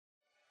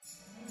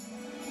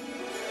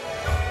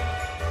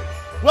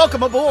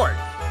Welcome aboard!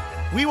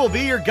 We will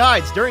be your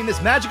guides during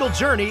this magical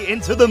journey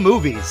into the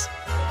movies.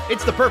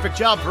 It's the perfect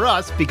job for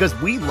us because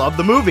we love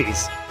the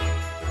movies.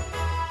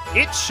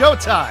 It's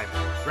showtime!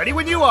 Ready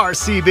when you are,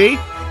 CB.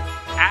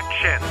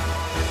 Action!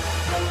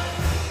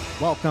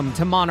 Welcome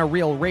to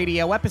Monorail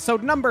Radio,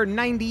 episode number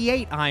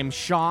 98. I'm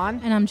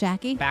Sean. And I'm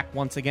Jackie. Back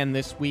once again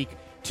this week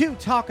to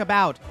talk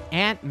about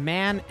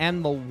Ant-Man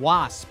and the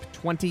Wasp,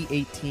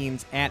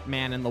 2018's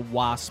Ant-Man and the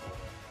Wasp.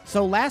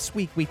 So last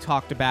week we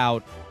talked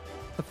about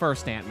the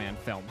first Ant-Man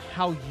film,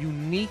 how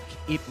unique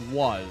it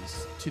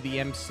was to the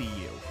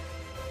MCU.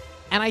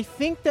 And I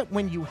think that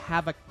when you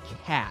have a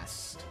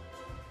cast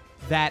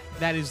that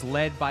is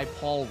led by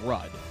Paul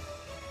Rudd,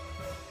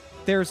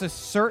 there's a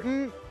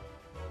certain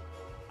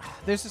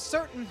bit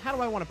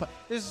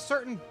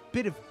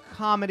of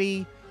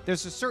comedy,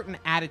 there's a certain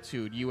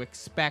attitude you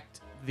expect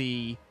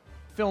the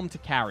film to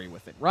carry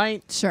with it,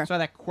 right? Sure. So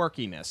that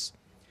quirkiness.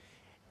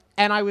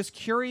 And I was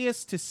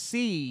curious to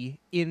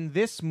see in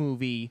this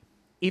movie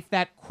if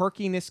that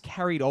quirkiness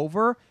carried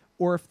over,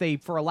 or if they,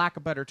 for a lack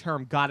of a better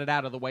term, got it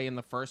out of the way in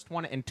the first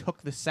one and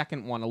took the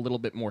second one a little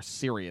bit more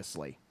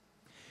seriously.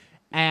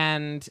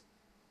 And,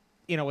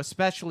 you know,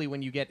 especially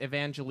when you get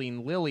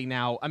Evangeline Lilly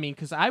now. I mean,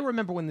 because I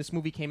remember when this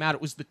movie came out,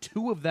 it was the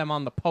two of them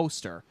on the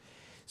poster.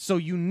 So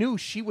you knew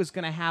she was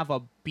going to have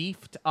a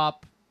beefed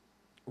up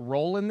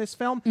role in this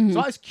film. Mm-hmm. So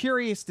I was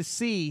curious to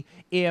see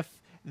if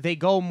they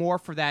go more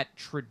for that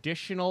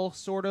traditional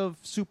sort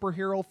of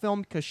superhero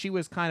film, because she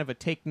was kind of a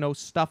take no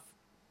stuff,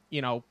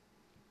 you know,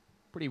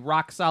 pretty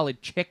rock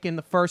solid chick in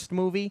the first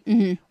movie,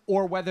 mm-hmm.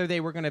 or whether they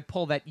were going to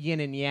pull that yin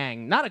and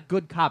yang, not a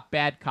good cop,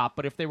 bad cop,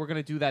 but if they were going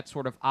to do that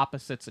sort of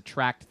opposites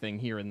attract thing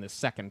here in this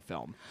second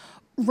film.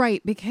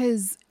 Right,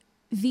 because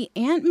the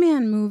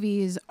Ant-Man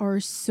movies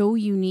are so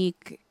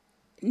unique,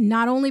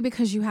 not only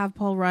because you have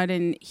Paul Rudd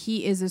and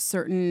he is a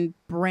certain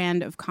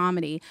brand of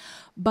comedy,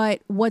 but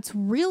what's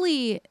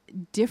really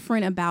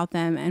different about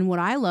them and what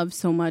I love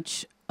so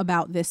much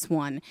about this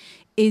one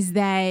is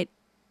that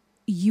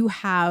you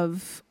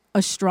have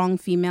a strong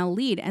female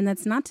lead. And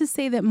that's not to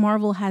say that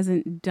Marvel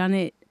hasn't done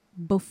it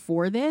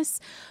before this,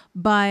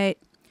 but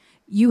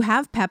you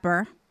have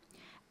Pepper,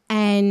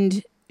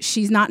 and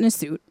she's not in a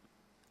suit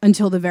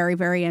until the very,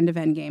 very end of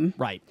Endgame.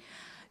 Right.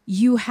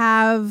 You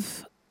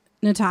have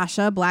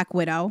Natasha, Black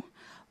Widow,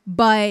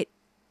 but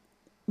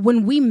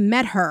when we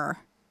met her,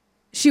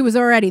 she was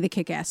already the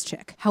kick-ass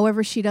chick.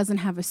 However, she doesn't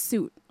have a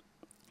suit.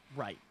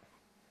 Right.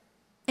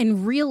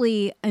 And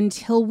really,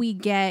 until we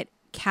get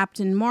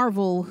Captain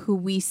Marvel, who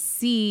we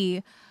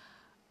see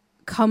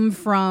come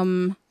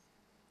from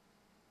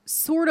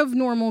sort of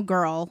normal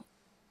girl.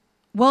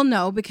 Well,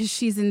 no, because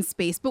she's in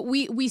space. But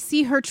we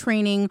see her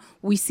training.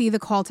 We see the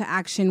call to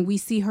action. We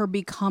see her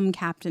become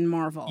Captain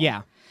Marvel.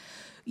 Yeah.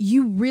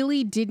 You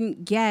really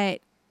didn't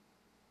get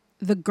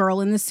the girl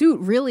in the suit.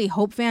 Really,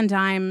 Hope Van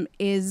Dyne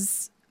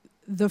is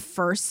the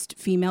first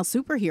female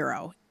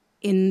superhero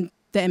in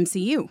the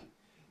MCU.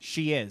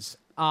 She is.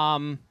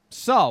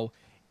 So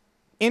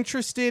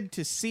interested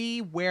to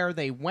see where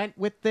they went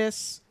with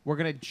this. We're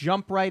going to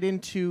jump right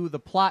into the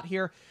plot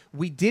here.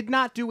 We did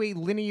not do a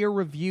linear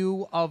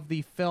review of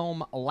the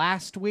film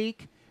last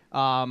week.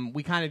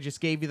 We kind of just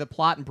gave you the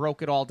plot and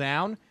broke it all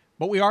down.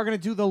 But we are going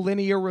to do the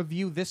linear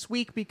review this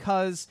week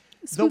because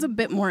this one's a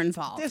bit more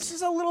involved. This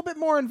is a little bit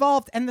more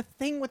involved. And the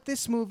thing with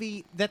this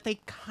movie that they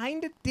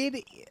kind of did,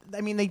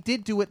 I mean, they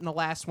did do it in the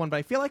last one, but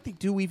I feel like they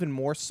do even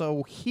more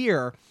so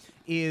here,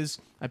 is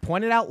I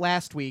pointed out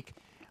last week,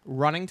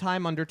 running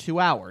time under 2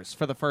 hours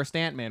for the first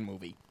Ant-Man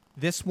movie.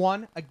 This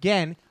one,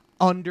 again,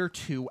 under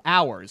 2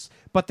 hours.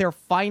 But they're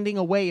finding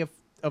a way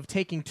of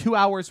taking 2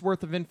 hours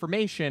worth of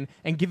information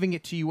and giving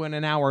it to you in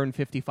an hour and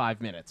 55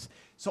 minutes.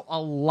 So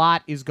a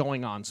lot is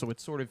going on, so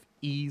it's sort of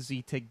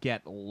easy to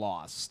get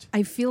lost.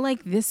 I feel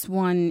like this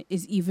one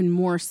is even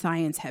more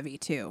science heavy,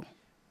 too.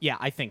 Yeah,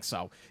 I think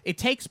so. It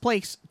takes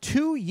place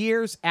 2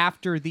 years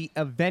after the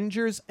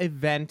Avengers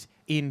event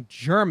in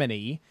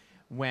Germany,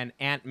 when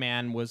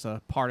Ant-Man was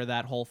a part of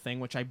that whole thing,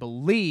 which I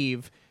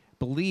believe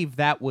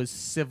that was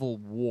Civil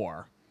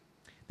War.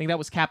 I think that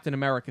was Captain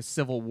America's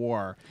Civil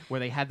War, where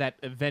they had that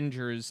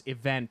Avengers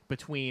event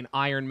between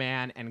Iron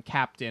Man and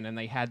Captain, and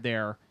they had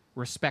their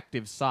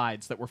respective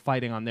sides that were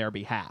fighting on their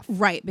behalf.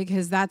 Right,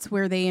 because that's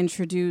where they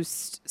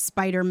introduced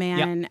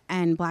Spider-Man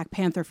and Black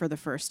Panther for the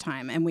first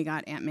time, and we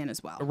got Ant-Man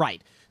as well.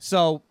 Right.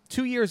 So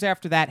 2 years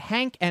after that,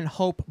 Hank and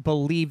Hope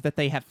believe that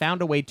they have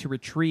found a way to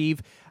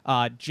retrieve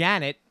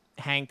Janet,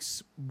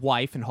 Hank's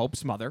wife and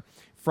Hope's mother,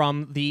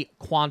 from the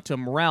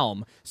quantum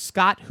realm.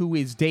 Scott, who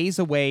is days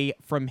away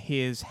from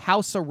his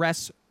house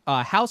arrest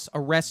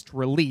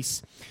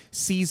release,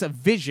 sees a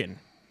vision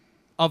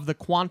of the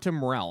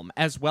quantum realm,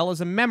 as well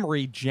as a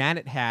memory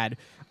Janet had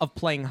of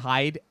playing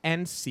hide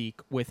and seek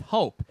with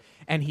Hope.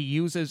 And he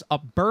uses a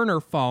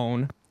burner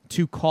phone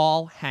to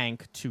call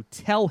Hank to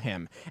tell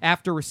him.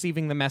 After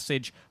receiving the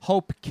message,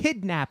 Hope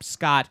kidnaps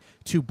Scott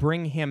to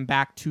bring him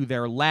back to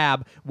their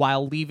lab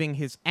while leaving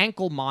his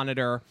ankle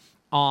monitor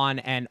on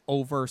an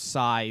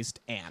oversized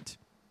ant.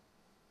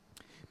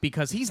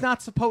 because he's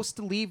not supposed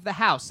to leave the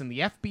house, and the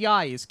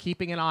FBI is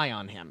keeping an eye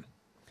on him.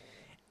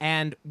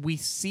 And we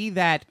see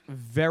that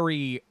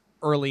very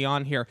early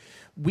on here.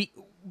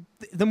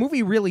 The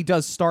movie really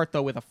does start,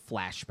 though, with a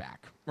flashback,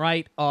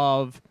 right,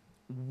 of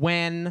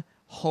when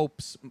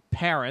Hope's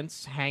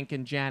parents, Hank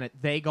and Janet,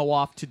 they go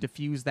off to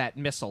defuse that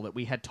missile that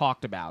we had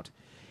talked about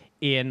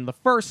in the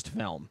first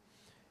film.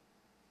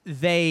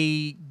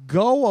 They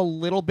go a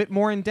little bit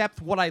more in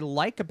depth. What I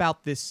like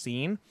about this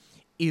scene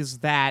is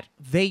that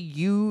they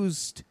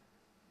used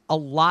a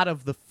lot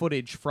of the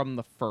footage from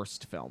the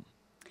first film.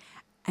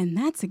 And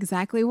that's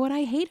exactly what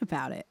I hate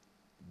about it.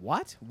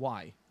 What?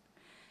 Why?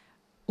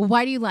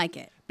 Why do you like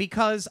it?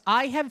 Because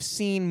I have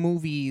seen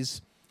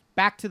movies,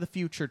 Back to the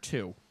Future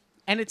 2,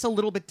 and it's a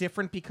little bit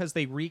different because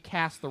they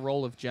recast the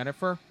role of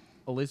Jennifer.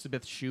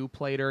 Elizabeth Shue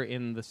played her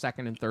in the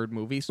second and third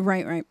movies.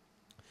 Right.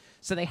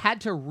 So they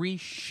had to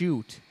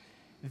reshoot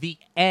the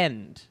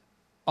end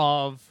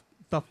of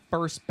the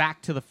first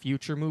Back to the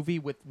Future movie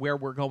with Where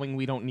We're Going,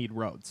 We Don't Need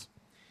Roads.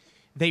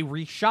 They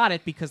reshot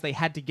it because they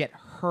had to get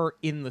her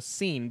in the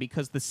scene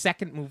because the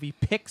second movie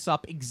picks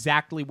up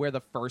exactly where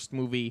the first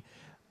movie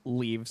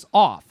leaves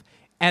off.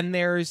 And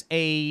there's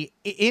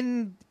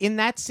in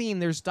that scene,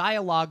 there's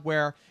dialogue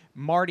where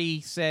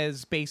Marty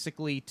says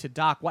basically to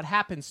Doc, what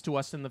happens to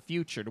us in the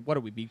future? What do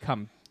we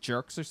become,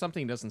 jerks or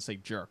something? He doesn't say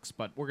jerks,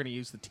 but we're going to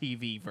use the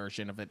TV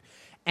version of it.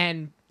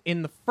 And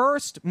in the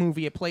first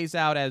movie, it plays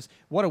out as,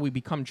 what do we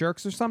become,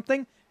 jerks or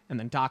something? And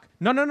then Doc,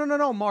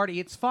 no, Marty,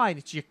 it's fine.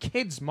 It's your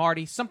kids,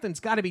 Marty. Something's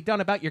got to be done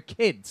about your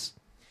kids.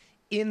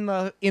 In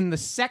the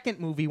second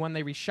movie, when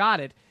they reshot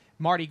it,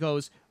 Marty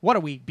goes, what do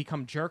we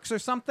become, jerks or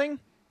something?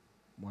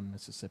 1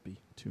 Mississippi,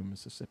 2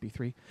 Mississippi,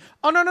 3.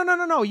 Oh,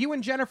 no. You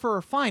and Jennifer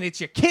are fine.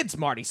 It's your kids,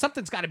 Marty.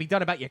 Something's got to be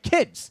done about your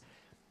kids.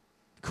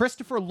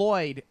 Christopher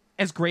Lloyd,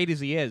 as great as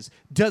he is,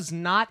 does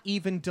not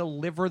even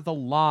deliver the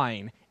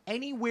line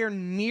anywhere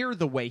near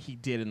the way he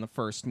did in the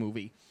first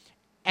movie.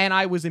 And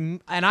I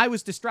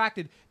was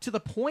distracted to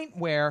the point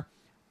where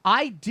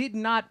I did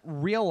not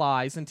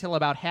realize until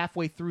about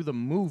halfway through the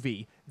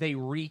movie they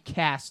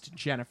recast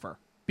Jennifer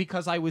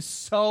because I was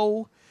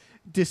so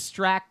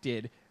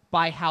distracted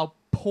by how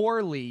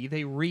poorly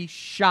they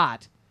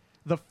reshot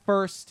the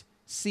first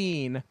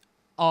scene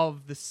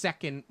of the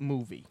second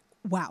movie.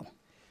 Wow.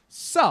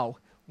 So,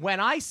 when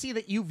I see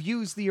that you've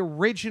used the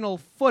original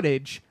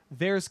footage,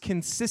 there's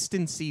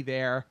consistency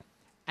there,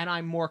 and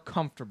I'm more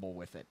comfortable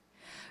with it.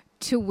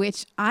 To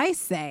which I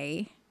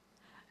say,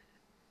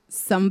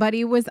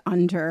 somebody was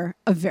under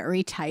a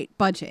very tight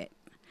budget.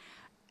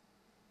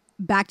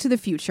 Back to the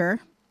Future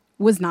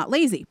was not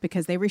lazy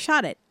because they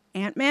reshot it.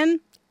 Ant-Man,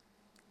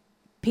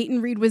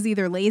 Peyton Reed was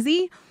either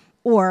lazy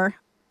or,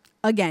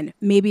 again,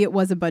 maybe it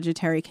was a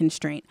budgetary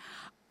constraint.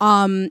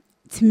 To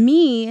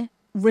me,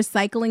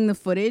 recycling the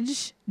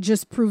footage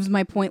just proves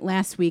my point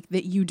last week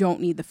that you don't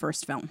need the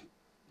first film.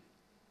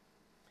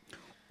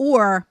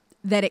 Or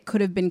that it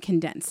could have been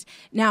condensed.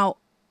 Now,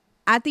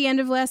 at the end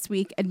of last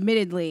week,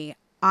 admittedly,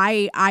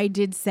 I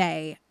did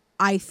say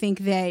I think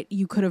that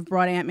you could have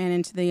brought Ant-Man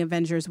into the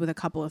Avengers with a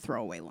couple of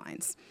throwaway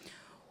lines.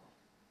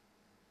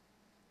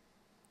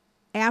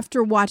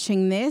 After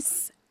watching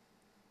this,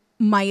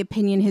 my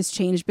opinion has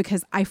changed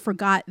because I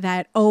forgot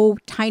that,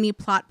 tiny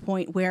plot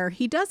point where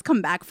he does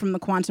come back from the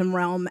quantum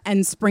realm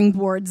and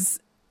springboards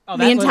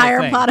the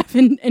entire plot of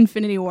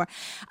Infinity War.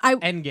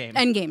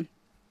 Endgame.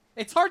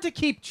 It's hard to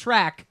keep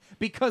track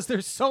because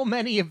there's so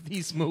many of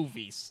these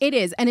movies. It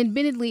is. And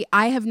admittedly,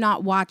 I have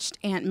not watched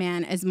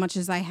Ant-Man as much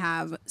as I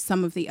have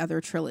some of the other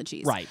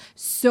trilogies. Right.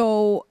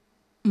 So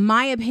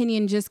my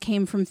opinion just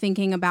came from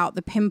thinking about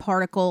the Pym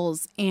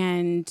particles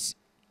and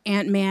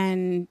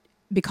Ant-Man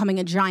becoming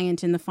a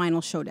giant in the final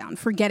showdown,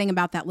 forgetting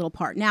about that little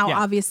part. Now,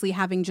 obviously,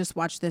 having just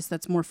watched this,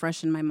 that's more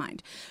fresh in my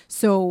mind.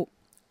 So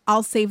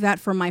I'll save that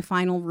for my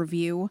final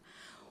review.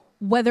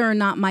 Whether or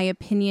not my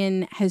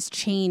opinion has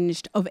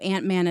changed of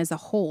Ant-Man as a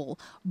whole,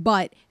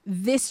 but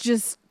this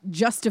just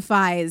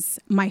justifies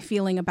my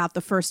feeling about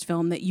the first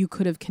film that you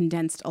could have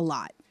condensed a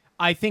lot.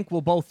 I think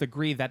we'll both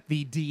agree that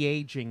the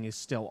de-aging is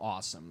still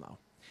awesome, though.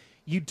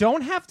 You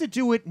don't have to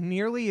do it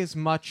nearly as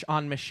much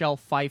on Michelle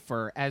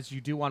Pfeiffer as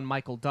you do on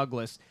Michael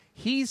Douglas.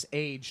 He's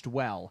aged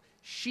well.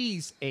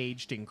 She's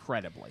aged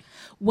incredibly.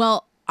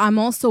 Well, I'm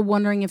also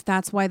wondering if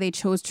that's why they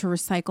chose to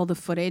recycle the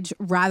footage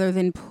rather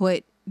than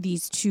put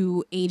these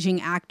two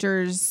aging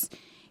actors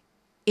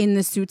in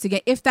the suits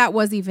again. If that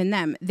was even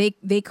them,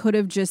 they could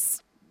have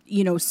just,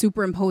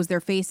 superimposed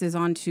their faces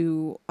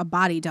onto a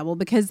body double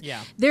because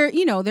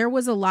there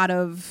was a lot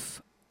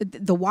of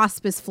the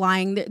Wasp is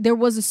flying. There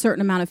was a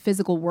certain amount of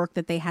physical work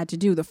that they had to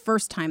do the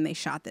first time they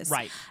shot this.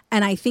 Right.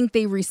 And I think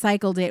they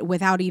recycled it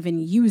without even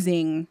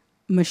using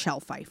Michelle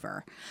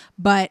Pfeiffer.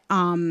 But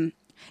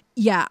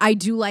I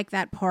do like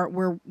that part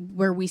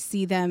where we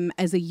see them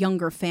as a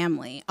younger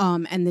family.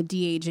 And the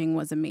de-aging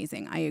was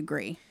amazing. I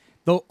agree.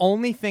 The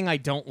only thing I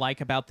don't like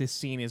about this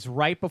scene is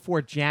right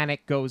before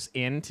Janet goes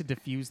in to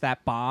defuse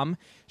that bomb,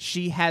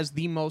 she has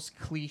the most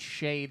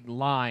cliched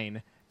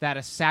line that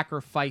a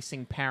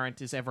sacrificing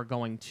parent is ever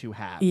going to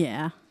have.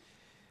 Yeah.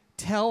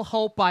 tell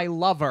Hope I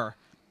love her.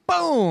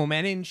 Boom,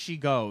 and in she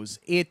goes.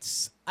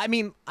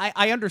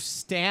 I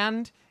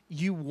understand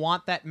you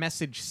want that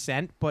message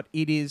sent, but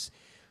it is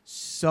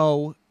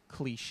so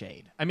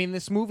cliched. I mean,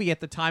 this movie at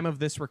the time of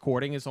this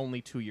recording is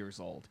only 2 years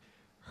old.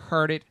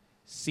 Heard it,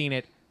 seen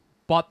it,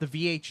 bought the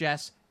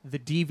VHS, the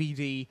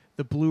DVD,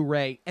 the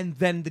Blu-ray, and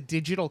then the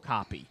digital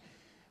copy.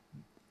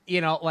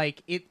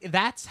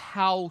 That's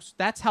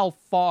how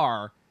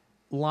far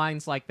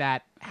lines like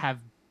that have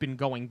been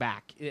going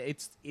back.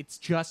 It's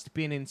just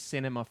been in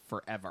cinema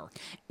forever.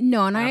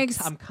 No, and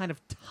I'm kind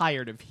of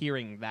tired of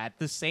hearing that.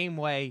 The same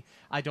way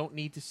I don't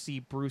need to see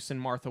Bruce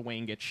and Martha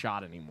Wayne get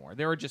shot anymore.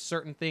 There are just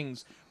certain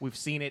things we've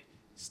seen it.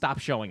 Stop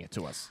showing it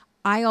to us.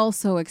 I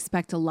also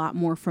expect a lot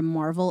more from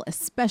Marvel,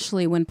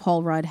 especially when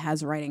Paul Rudd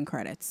has writing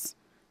credits.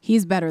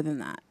 He's better than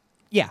that.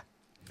 Yeah.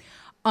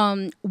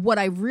 What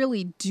I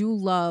really do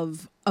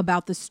love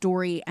about the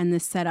story and the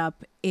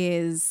setup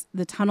is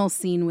the tunnel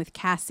scene with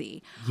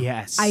Cassie.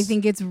 Yes. I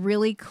think it's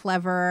really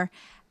clever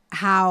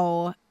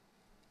how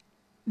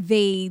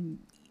they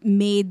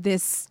made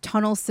this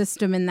tunnel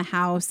system in the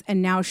house,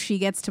 and now she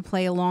gets to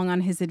play along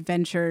on his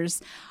adventures.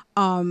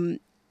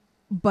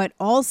 But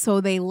also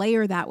they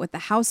layer that with the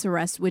house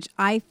arrest, which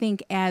I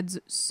think adds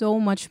so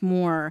much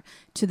more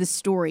to the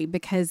story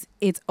because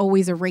it's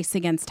always a race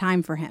against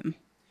time for him.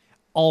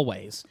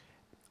 Always.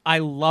 I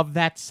love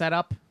that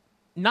setup,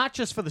 not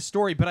just for the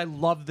story, but I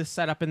love the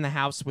setup in the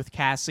house with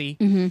Cassie.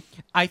 Mm-hmm.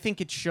 I think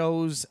it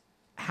shows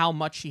how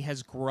much he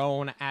has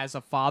grown as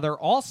a father.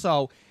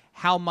 Also,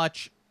 how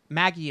much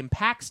Maggie and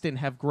Paxton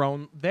have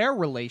grown their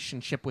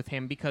relationship with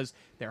him because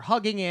they're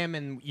hugging him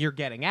and you're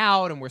getting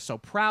out and we're so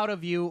proud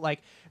of you.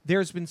 Like,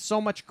 there's been so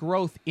much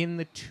growth in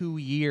the 2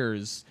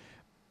 years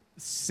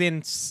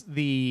since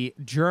the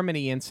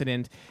Germany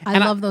incident. I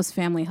love those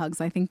family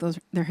hugs. I think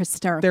they're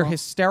hysterical. They're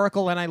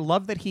hysterical, and I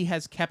love that he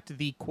has kept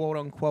the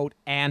quote-unquote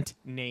aunt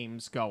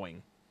names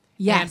going.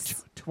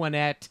 Yes.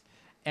 Antoinette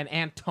and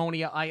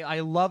Antonia. I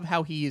love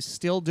how he is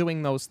still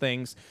doing those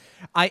things.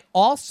 I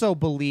also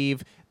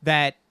believe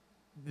that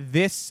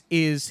this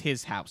is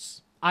his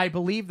house. I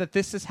believe that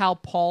this is how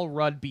Paul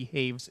Rudd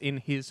behaves in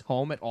his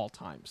home at all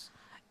times.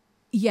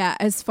 Yeah,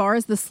 as far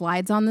as the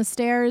slides on the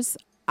stairs,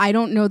 I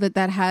don't know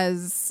that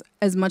has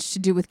as much to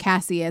do with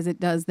Cassie as it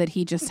does that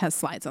he just has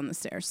slides on the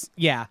stairs.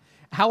 Yeah.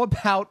 How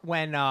about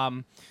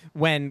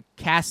when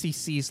Cassie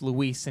sees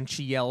Luis and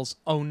she yells,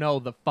 "Oh no,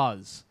 the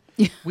fuzz."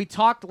 We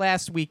talked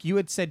last week. You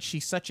had said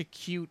she's such a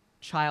cute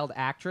child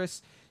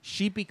actress.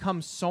 She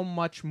becomes so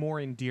much more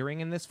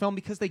endearing in this film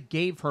because they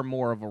gave her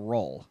more of a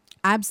role.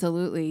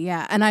 Absolutely,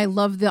 yeah. And I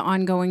love the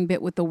ongoing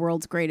bit with the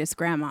world's greatest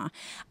grandma.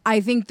 I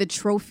think the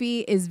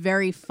trophy is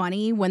very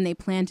funny when they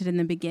plant it in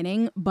the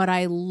beginning, but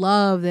I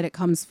love that it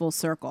comes full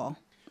circle.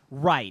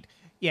 Right.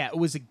 Yeah, it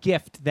was a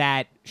gift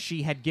that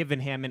she had given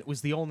him, and it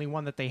was the only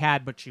one that they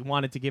had, but she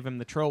wanted to give him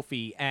the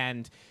trophy,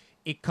 and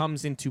it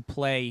comes into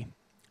play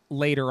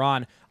later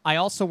on. I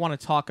also want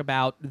to talk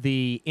about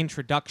the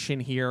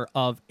introduction here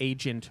of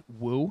Agent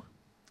Wu.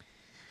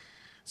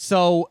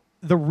 So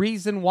the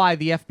reason why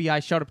the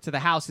FBI showed up to the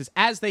house is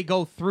as they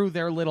go through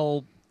their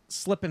little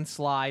slip and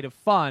slide of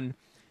fun,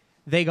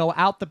 they go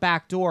out the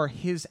back door.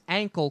 His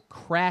ankle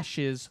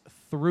crashes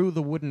through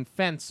the wooden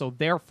fence, so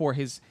therefore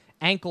his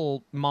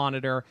ankle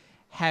monitor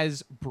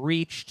has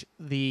breached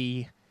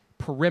the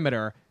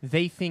perimeter.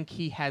 They think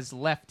he has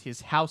left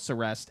his house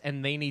arrest,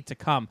 and they need to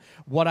come.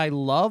 What I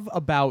love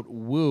about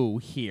Wu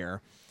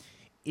here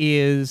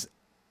is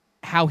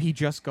how he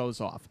just goes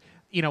off.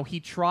 You know, he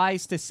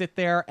tries to sit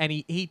there and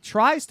he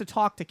tries to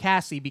talk to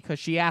Cassie because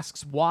she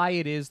asks why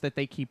it is that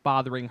they keep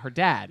bothering her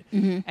dad.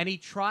 Mm-hmm. And he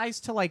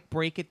tries to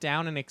break it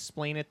down and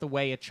explain it the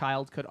way a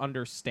child could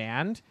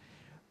understand.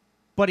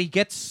 But he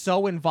gets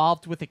so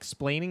involved with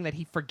explaining that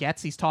he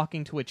forgets he's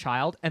talking to a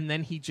child. And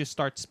then he just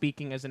starts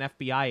speaking as an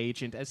FBI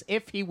agent as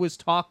if he was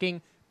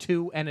talking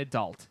to an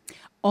adult.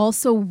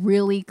 Also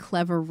really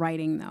clever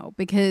writing, though,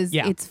 because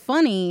it's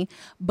funny,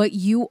 but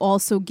you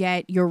also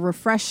get your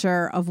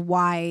refresher of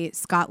why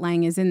Scott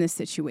Lang is in this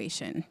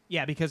situation.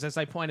 Yeah, because as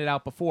I pointed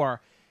out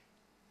before,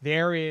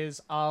 there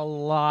is a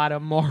lot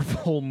of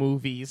Marvel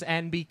movies,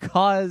 and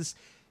because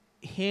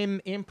him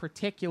in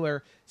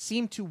particular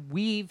seemed to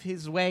weave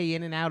his way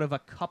in and out of a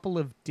couple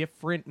of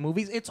different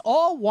movies. It's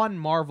all one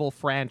Marvel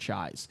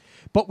franchise,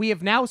 but we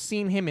have now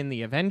seen him in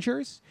the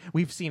Avengers.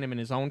 We've seen him in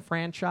his own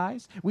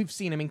franchise. We've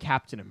seen him in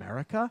Captain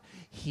America.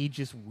 He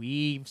just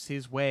weaves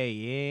his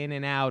way in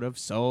and out of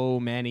so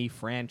many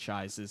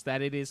franchises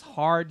that it is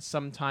hard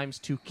sometimes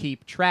to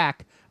keep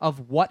track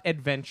of what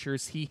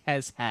adventures he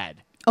has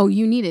had. Oh,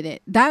 you needed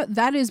it.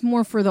 That is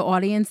more for the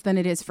audience than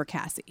it is for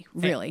Cassie,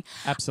 really.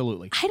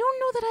 Absolutely. I don't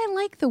know that I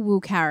like the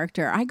Wu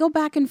character. I go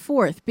back and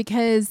forth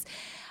because,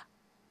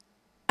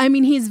 I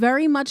mean, he's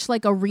very much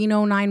like a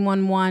Reno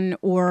 911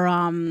 or...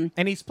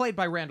 And he's played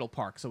by Randall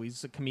Park, so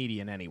he's a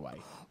comedian anyway.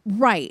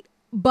 Right.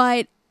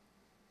 But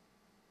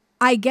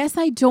I guess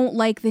I don't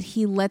like that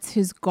he lets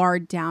his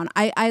guard down.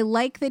 I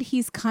like that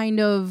he's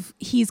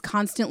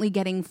constantly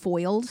getting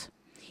foiled.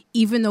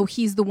 even though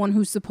he's the one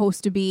who's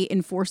supposed to be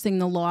enforcing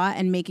the law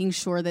and making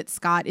sure that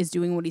Scott is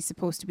doing what he's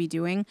supposed to be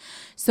doing.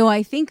 So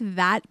I think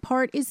that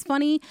part is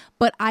funny,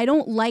 but I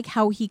don't like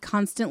how he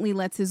constantly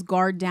lets his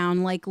guard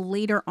down. Like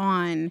later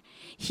on,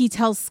 he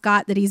tells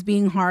Scott that he's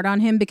being hard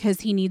on him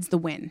because he needs the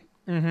win.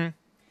 Mm-hmm.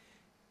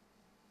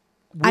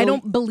 I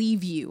don't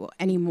believe you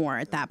anymore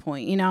at that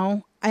point, you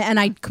know? And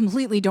I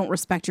completely don't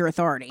respect your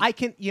authority.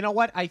 You know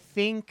what? I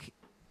think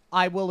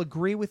I will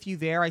agree with you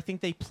there. I think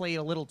they played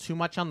a little too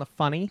much on the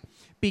funny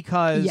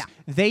because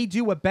they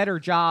do a better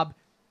job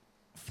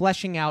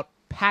fleshing out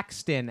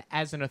Paxton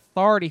as an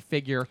authority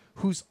figure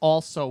who's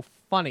also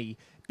funny,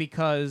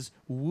 because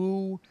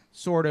Wu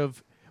sort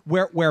of,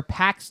 where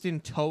Paxton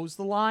toes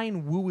the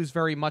line, Wu is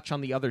very much on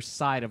the other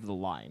side of the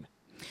line.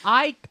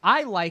 I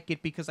like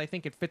it because I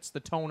think it fits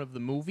the tone of the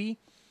movie,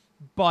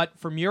 but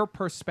from your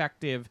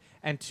perspective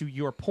and to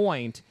your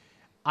point,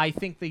 I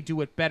think they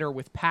do it better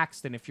with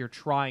Paxton if you're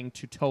trying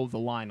to toe the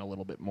line a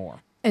little bit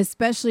more.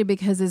 Especially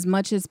because as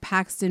much as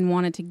Paxton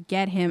wanted to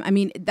get him, I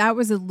mean, that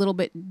was a little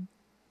bit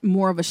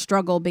more of a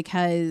struggle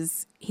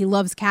because he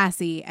loves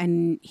Cassie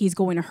and he's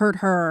going to hurt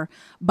her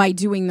by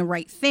doing the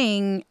right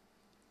thing,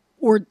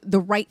 or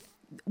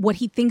what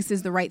he thinks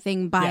is the right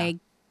thing by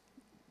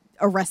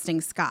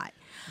arresting Scott.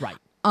 Right.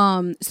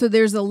 So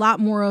there's a lot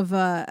more of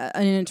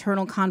an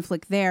internal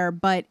conflict there.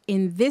 But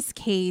in this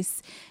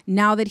case,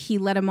 now that he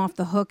let him off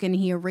the hook and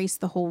he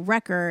erased the whole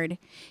record,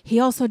 he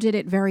also did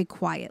it very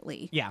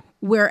quietly. Yeah.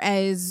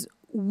 Whereas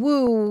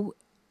Wu,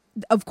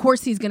 of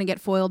course he's going to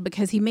get foiled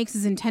because he makes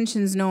his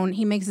intentions known.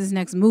 He makes his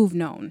next move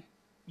known.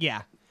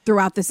 Yeah.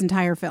 Throughout this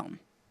entire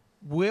film.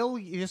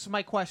 This is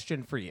my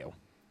question for you.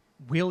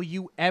 Will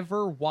you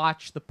ever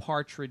watch The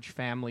Partridge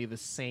Family the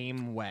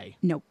same way?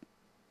 Nope.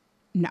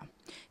 No.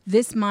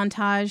 This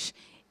montage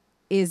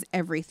is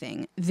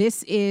everything.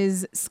 This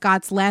is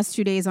Scott's last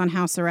 2 days on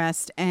house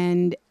arrest,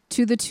 and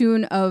to the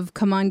tune of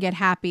Come On, Get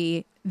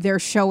Happy, they're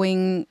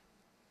showing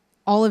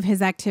all of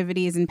his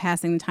activities and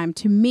passing the time.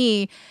 To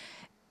me,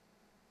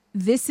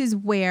 this is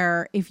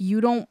where, if you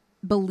don't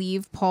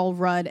believe Paul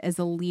Rudd as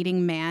a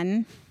leading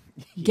man,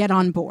 get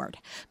on board,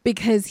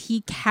 because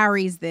he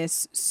carries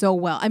this so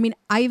well. I mean,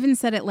 I even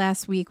said it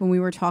last week when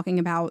we were talking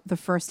about the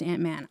first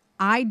Ant-Man.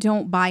 I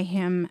don't buy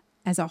him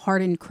as a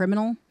hardened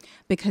criminal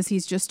because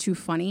he's just too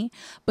funny.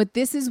 But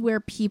this is where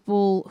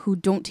people who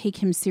don't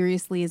take him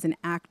seriously as an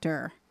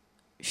actor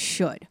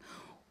should.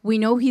 We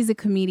know he's a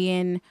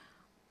comedian.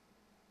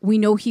 We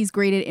know he's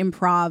great at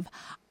improv.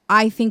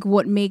 I think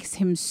what makes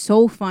him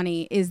so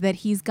funny is that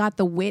he's got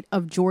the wit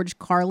of George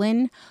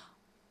Carlin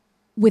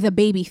with a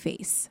baby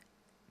face.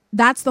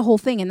 That's the whole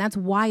thing, and that's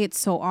why it's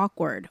so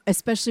awkward,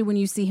 especially when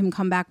you see him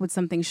come back with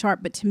something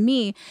sharp. But to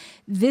me,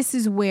 this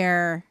is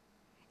where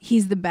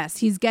he's the best.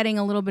 He's getting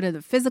a little bit of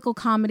the physical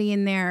comedy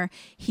in there.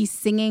 He's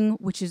singing,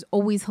 which is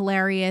always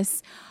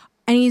hilarious.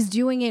 And he's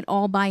doing it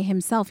all by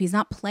himself. He's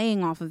not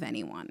playing off of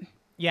anyone.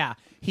 Yeah,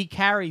 he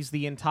carries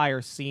the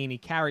entire scene. He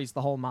carries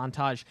the whole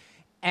montage.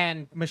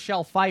 And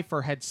Michelle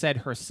Pfeiffer had said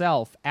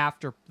herself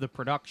after the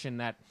production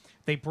that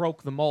they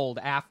broke the mold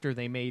after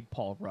they made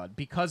Paul Rudd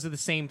because of the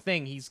same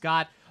thing. He's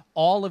got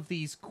all of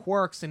these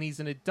quirks and he's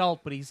an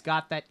adult, but he's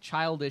got that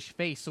childish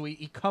face. So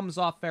he comes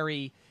off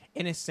very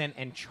innocent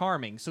and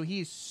charming. So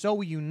he is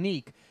so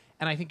unique.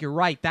 And I think you're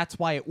right. That's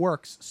why it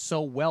works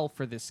so well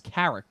for this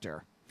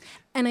character.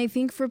 And I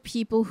think for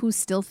people who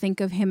still think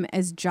of him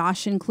as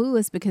Josh in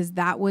Clueless, because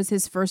that was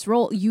his first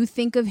role, you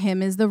think of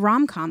him as the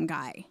rom-com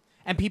guy.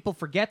 And people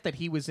forget that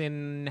he was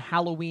in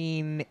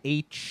Halloween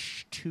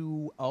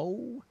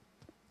H2O,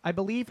 I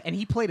believe. And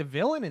he played a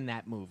villain in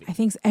that movie. I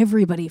think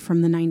everybody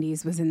from the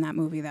 90s was in that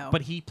movie, though.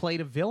 But he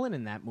played a villain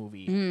in that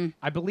movie. Mm.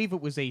 I believe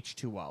it was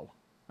H2O.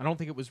 I don't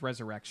think it was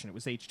Resurrection. It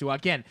was H2O.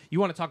 Again, you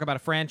want to talk about a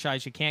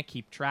franchise you can't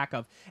keep track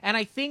of. And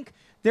I think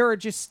there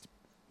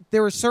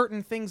are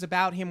certain things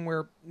about him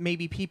where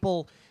maybe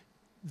people,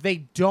 they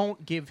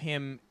don't give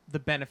him the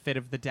benefit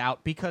of the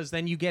doubt, because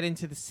then you get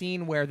into the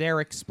scene where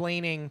they're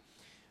explaining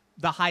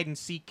the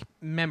hide-and-seek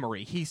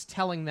memory. He's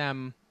telling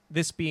them,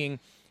 this being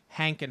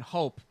Hank and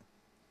Hope,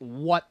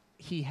 what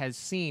he has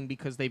seen,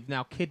 because they've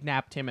now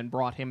kidnapped him and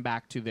brought him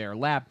back to their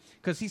lab,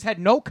 because he's had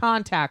no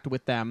contact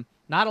with them,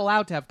 not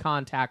allowed to have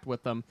contact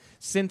with them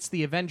since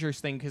the Avengers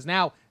thing, because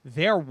now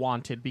they're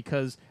wanted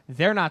because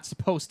they're not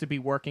supposed to be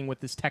working with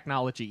this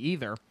technology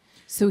either.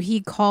 So he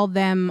called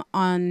them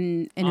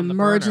on an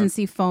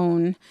emergency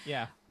phone.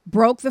 Yeah.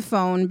 Broke the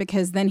phone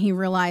because then he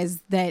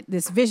realized that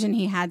this vision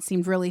he had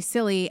seemed really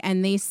silly,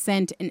 and they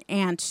sent an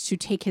ant to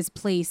take his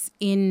place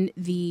in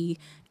the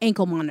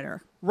ankle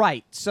monitor.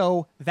 Right.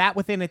 So that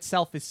within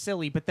itself is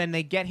silly, but then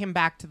they get him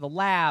back to the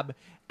lab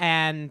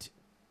and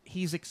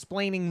he's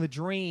explaining the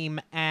dream,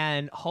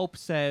 and Hope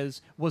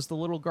says, was the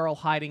little girl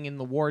hiding in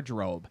the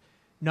wardrobe?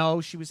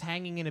 No, she was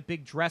hanging in a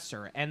big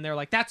dresser. And they're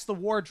like, that's the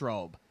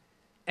wardrobe.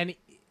 And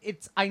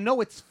I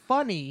know it's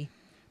funny,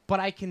 but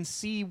I can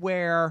see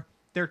where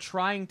they're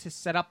trying to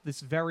set up this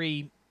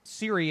very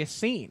serious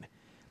scene.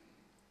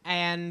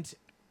 And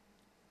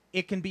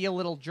it can be a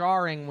little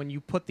jarring when you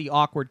put the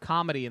awkward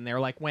comedy in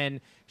there, like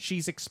when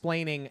she's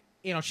explaining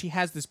she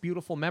has this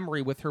beautiful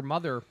memory with her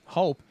mother,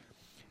 Hope,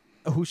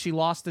 who she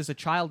lost as a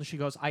child, and she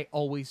goes, I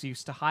always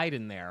used to hide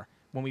in there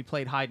when we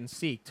played hide and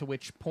seek, to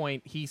which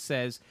point he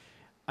says,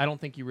 I don't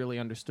think you really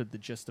understood the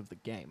gist of the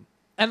game.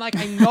 And, like,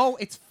 I know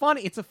it's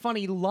funny. It's a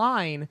funny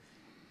line,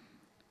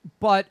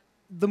 but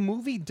the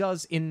movie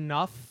does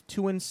enough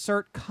to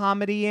insert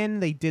comedy in.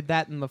 They did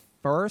that in the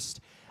first.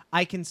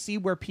 I can see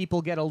where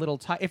people get a little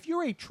tired. If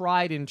you're a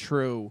tried and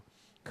true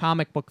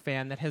comic book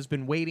fan that has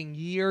been waiting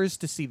years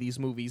to see these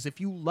movies,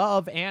 if you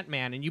love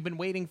Ant-Man and you've been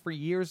waiting for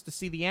years to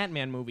see the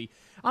Ant-Man movie,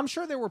 I'm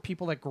sure there were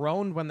people that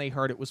groaned when they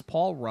heard it was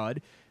Paul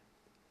Rudd.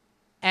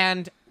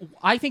 And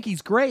I think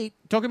he's great.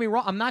 Don't get me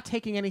wrong. I'm not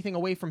taking anything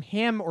away from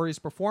him or his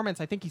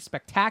performance. I think he's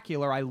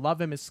spectacular. I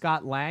love him as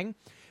Scott Lang.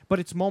 But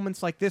it's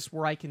moments like this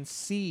where I can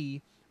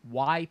see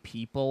why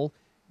people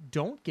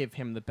don't give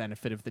him the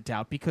benefit of the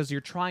doubt, because you're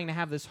trying to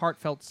have this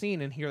heartfelt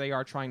scene, and here they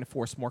are trying to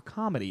force more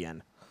comedy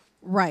in.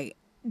 Right.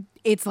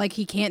 It's like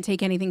he can't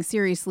take anything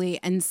seriously,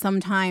 and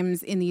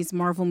sometimes in these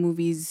Marvel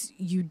movies,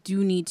 you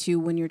do need to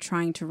when you're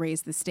trying to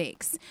raise the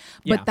stakes.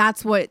 But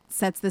that's what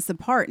sets this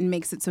apart and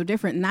makes it so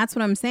different, and that's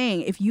what I'm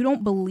saying. If you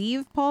don't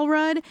believe Paul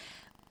Rudd,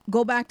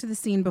 go back to the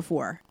scene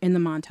before in the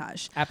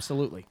montage.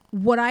 Absolutely.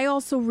 What I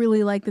also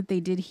really like that they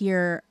did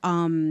here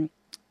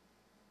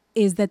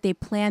is that they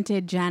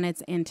planted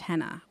Janet's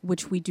antenna,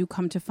 which we do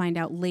come to find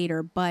out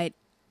later, but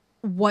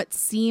what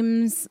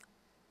seems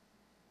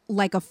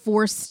like a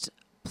forced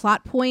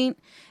plot point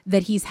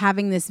that he's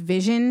having this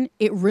vision,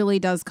 it really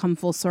does come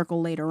full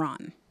circle later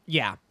on.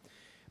 Yeah.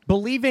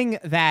 Believing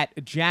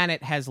that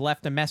Janet has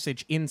left a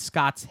message in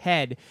Scott's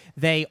head,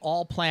 they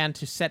all plan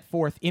to set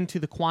forth into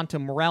the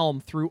quantum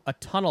realm through a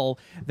tunnel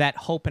that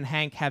Hope and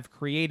Hank have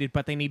created,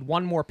 but they need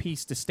one more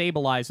piece to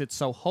stabilize it,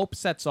 so Hope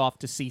sets off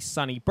to see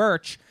Sonny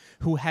Birch,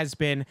 who has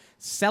been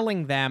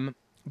selling them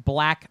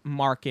black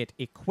market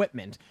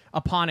equipment.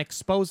 Upon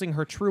exposing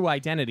her true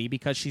identity,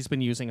 because she's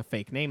been using a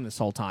fake name this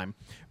whole time,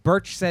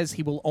 Birch says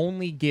he will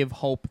only give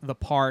Hope the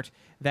part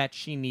that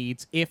she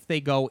needs if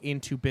they go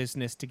into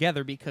business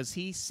together, because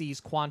he sees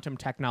quantum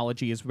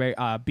technology as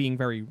being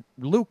very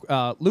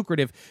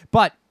lucrative,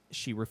 but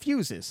she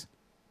refuses.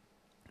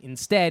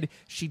 Instead,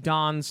 she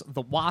dons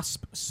the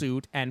Wasp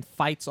suit and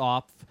fights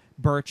off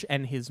Birch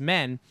and his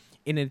men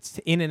in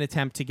an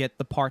attempt to get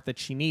the part that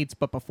she needs.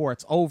 But before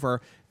it's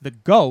over, the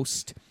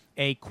Ghost,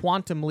 a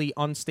quantumly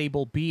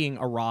unstable being,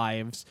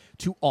 arrives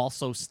to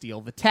also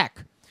steal the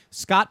tech.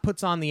 Scott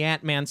puts on the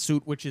Ant-Man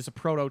suit, which is a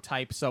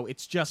prototype, so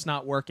it's just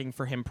not working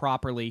for him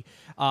properly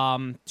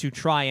to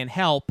try and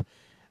help.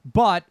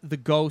 But the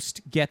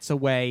Ghost gets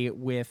away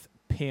with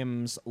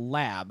Pym's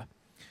lab.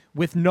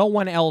 With no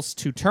one else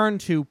to turn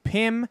to,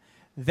 Pym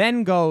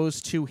then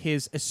goes to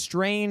his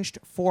estranged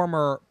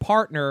former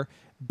partner,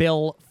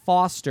 Bill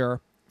Foster,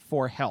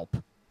 for help.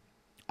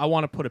 I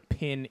want to put a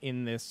pin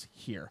in this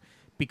here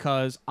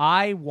because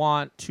I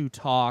want to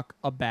talk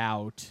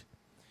about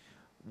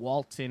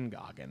Walton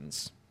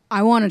Goggins.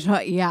 I want to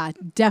talk,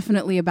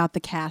 definitely about the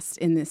cast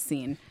in this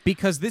scene.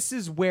 Because this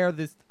is where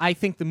I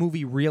think the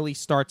movie really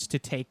starts to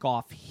take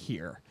off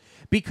here.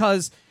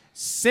 Because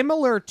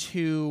similar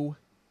to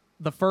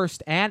the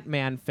first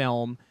Ant-Man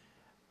film,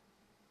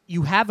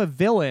 you have a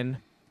villain.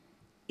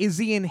 Is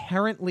he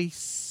inherently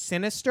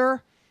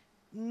sinister?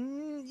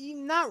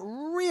 Not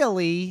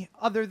really,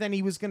 other than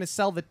he was going to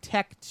sell the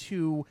tech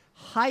to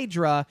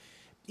Hydra.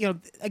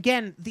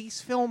 Again, these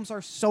films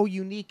are so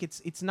unique.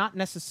 It's not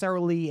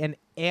necessarily an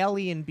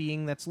alien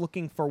being that's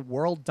looking for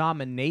world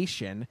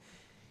domination.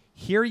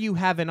 Here you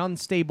have an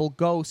unstable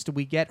ghost.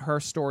 We get her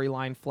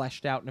storyline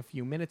fleshed out in a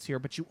few minutes here,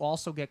 but you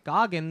also get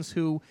Goggins,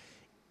 who,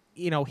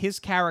 his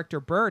character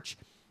Birch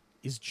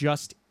is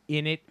just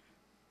in it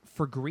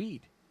for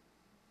greed.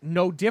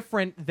 No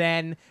different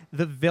than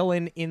the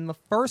villain in the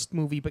first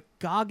movie, but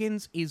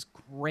Goggins is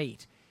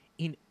great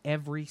in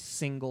every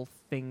single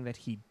thing that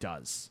he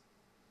does.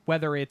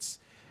 Whether it's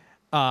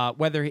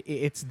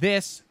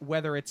this,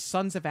 whether it's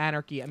Sons of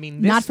Anarchy. I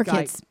mean, not for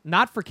kids.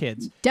 Not for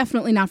kids.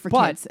 Definitely not for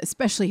kids,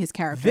 especially his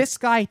character. This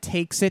guy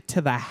takes it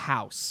to the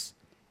house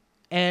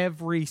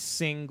every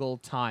single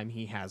time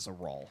he has a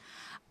role.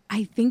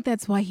 I think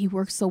that's why he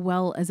works so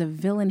well as a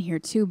villain here,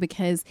 too,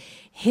 because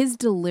his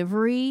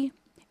delivery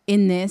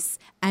in this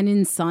and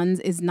in Sons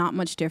is not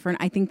much different.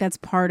 I think that's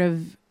part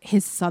of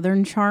his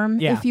Southern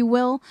charm, if you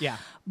will. Yeah.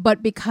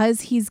 But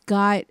because he's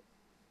got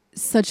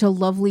such a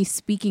lovely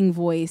speaking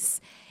voice,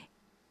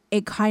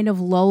 it kind of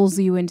lulls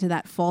you into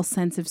that false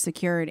sense of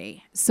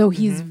security. So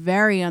he's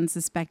very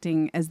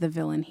unsuspecting as the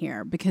villain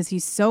here because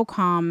he's so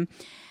calm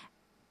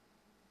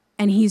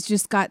and he's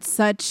just got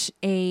such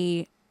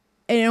an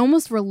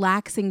almost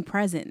relaxing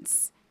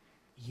presence.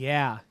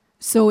 Yeah.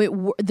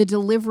 So the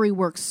delivery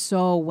works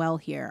so well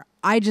here.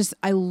 I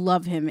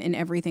love him in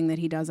everything that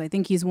he does. I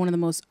think he's one of the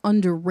most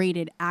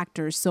underrated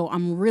actors. So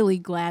I'm really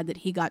glad that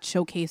he got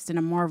showcased in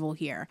a Marvel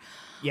here.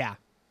 Yeah.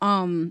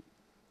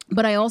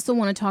 But I also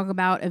want to talk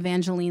about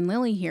Evangeline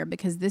Lilly here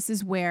because this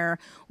is where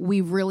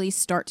we really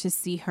start to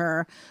see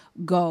her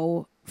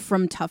go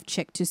from tough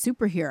chick to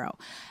superhero.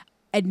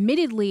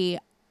 Admittedly,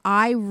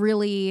 I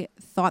really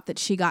thought that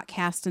she got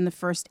cast in the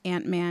first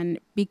Ant-Man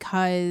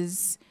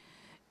because,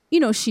 you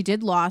know, she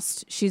did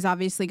Lost. She's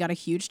obviously got a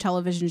huge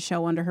television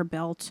show under her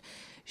belt.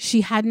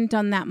 She hadn't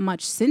done that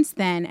much since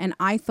then, and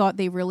I thought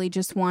they really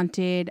just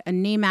wanted a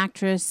name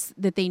actress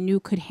that they knew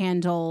could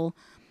handle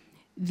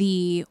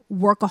the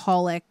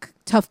workaholic,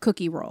 tough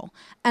cookie role.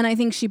 And I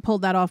think she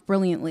pulled that off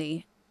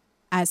brilliantly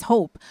as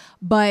Hope.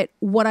 But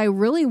what I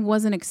really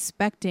wasn't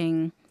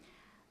expecting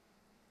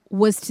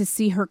was to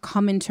see her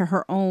come into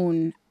her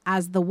own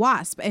as the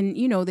Wasp. And,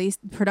 you know,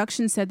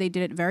 production said they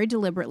did it very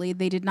deliberately.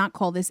 They did not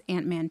call this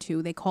Ant-Man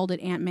 2. They called it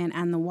Ant-Man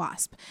and the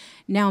Wasp.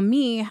 Now,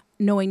 me,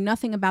 knowing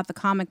nothing about the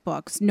comic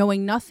books,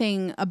 knowing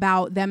nothing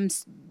about them,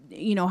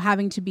 you know,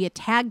 having to be a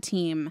tag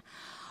team,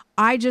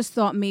 I just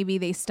thought maybe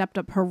they stepped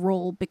up her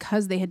role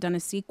because they had done a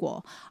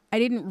sequel. I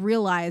didn't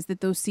realize that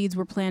those seeds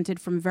were planted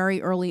from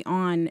very early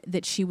on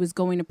that she was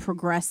going to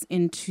progress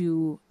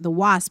into the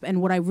Wasp.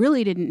 And what I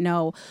really didn't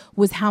know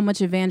was how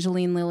much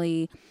Evangeline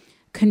Lilly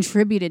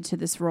contributed to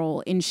this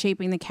role in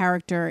shaping the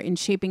character, in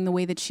shaping the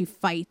way that she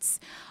fights,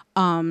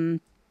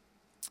 and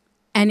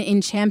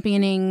in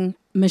championing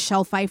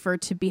Michelle Pfeiffer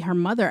to be her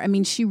mother. I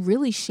mean, she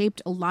really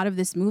shaped a lot of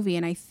this movie.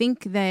 And I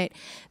think that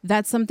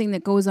that's something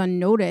that goes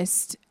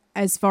unnoticed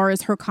as far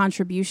as her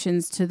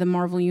contributions to the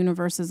Marvel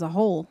Universe as a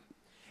whole.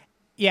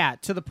 Yeah,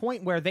 to the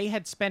point where they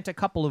had spent a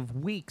couple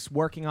of weeks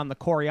working on the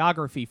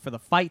choreography for the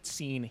fight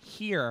scene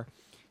here.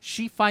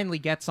 She finally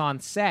gets on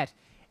set,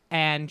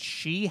 and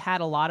she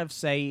had a lot of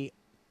say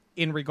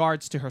in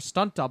regards to her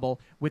stunt double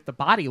with the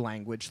body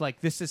language. Like,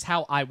 this is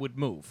how I would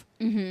move.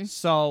 Mm-hmm.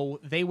 So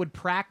they would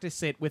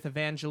practice it with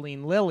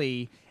Evangeline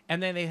Lilly,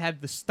 and then they had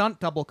the stunt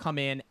double come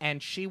in,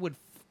 and she would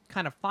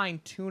kind of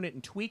fine-tune it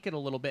and tweak it a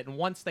little bit. And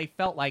once they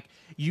felt like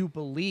you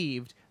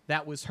believed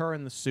that was her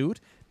in the suit,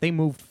 they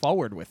moved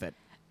forward with it.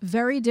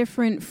 Very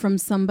different from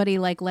somebody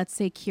like, let's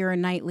say, Keira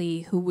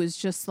Knightley, who was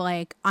just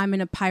like, I'm in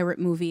a pirate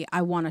movie,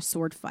 I want a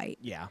sword fight.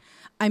 Yeah.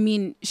 I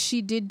mean,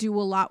 she did do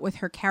a lot with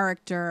her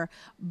character,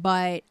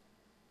 but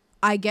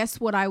I guess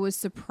what I was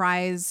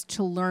surprised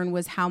to learn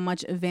was how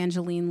much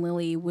Evangeline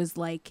Lilly was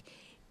like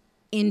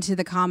into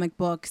the comic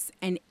books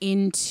and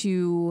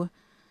into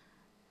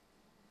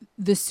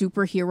the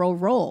superhero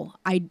role.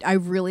 I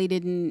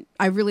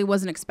really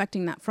wasn't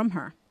expecting that from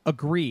her.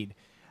 Agreed.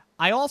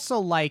 I also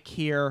like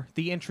here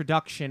the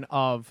introduction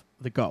of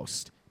the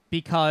Ghost,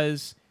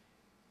 because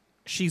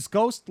she's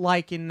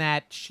ghost-like in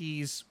that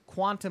she's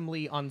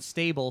quantumly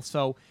unstable,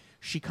 so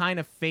she kind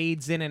of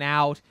fades in and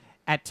out.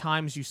 At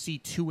times you see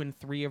 2 and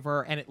 3 of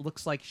her, and it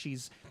looks like she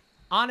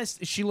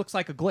looks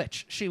like a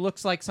glitch. She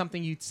looks like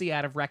something you'd see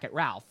out of Wreck-It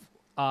Ralph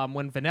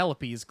when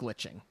Vanellope is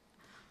glitching.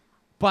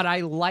 But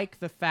I like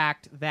the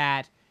fact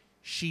that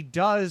she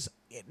does,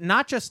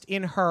 not just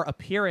in her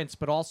appearance,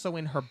 but also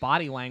in her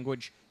body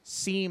language,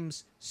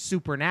 seems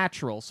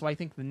supernatural. So I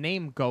think the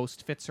name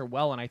Ghost fits her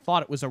well, and I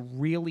thought it was a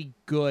really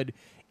good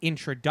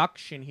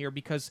introduction here,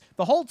 because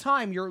the whole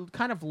time you're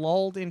kind of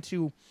lulled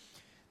into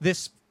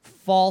this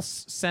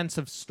false sense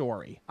of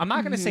story. I'm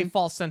not going to say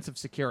false sense of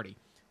security.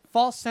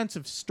 False sense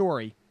of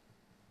story,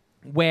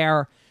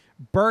 where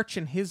Birch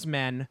and his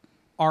men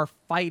are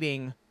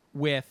fighting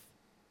with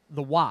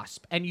the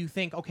Wasp, and you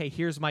think, okay,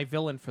 here's my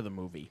villain for the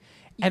movie.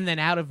 And then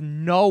out of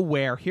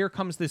nowhere, here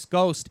comes this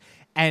Ghost,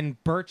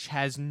 and Birch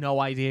has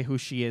no idea who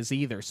she is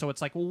either. So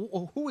it's like,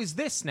 well, who is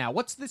this now?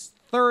 What's this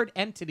third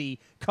entity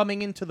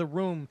coming into the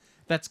room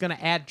that's going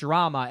to add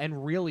drama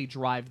and really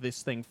drive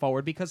this thing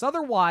forward? Because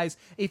otherwise,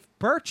 if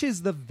Birch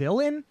is the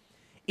villain,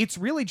 it's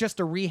really just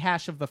a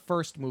rehash of the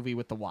first movie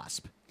with the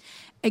Wasp.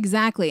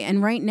 Exactly.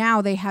 And right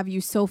now they have you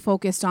so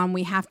focused on,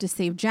 we have to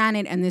save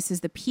Janet and this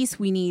is the piece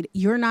we need.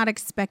 You're not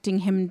expecting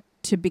him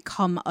to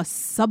become a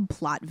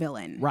subplot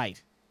villain.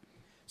 Right.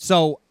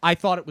 So I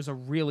thought it was a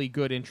really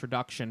good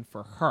introduction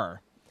for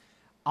her.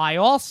 I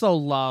also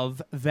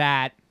love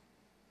that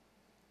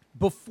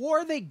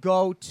before they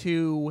go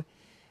to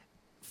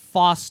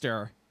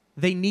Foster,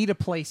 they need a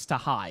place to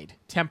hide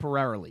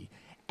temporarily.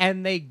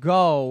 And they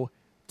go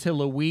to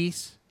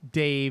Luis,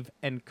 Dave,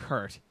 and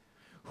Kurt,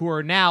 who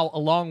are now,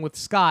 along with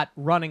Scott,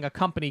 running a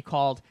company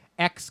called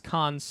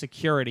Ex-Con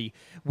Security.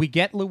 We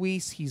get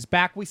Luis. He's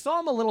back. We saw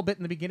him a little bit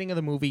in the beginning of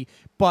the movie,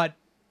 but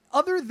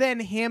other than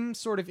him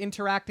sort of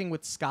interacting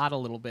with Scott a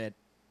little bit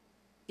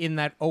in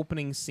that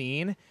opening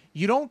scene,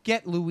 you don't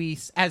get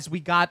Luis as we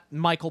got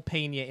Michael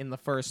Pena in the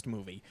first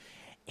movie.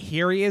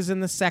 Here he is in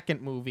the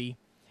second movie,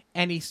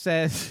 and he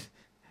says,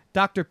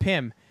 Dr.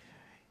 Pym,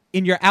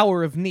 in your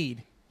hour of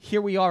need,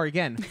 here we are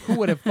again. Who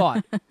would have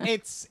thought?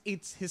 It's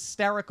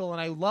hysterical, and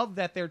I love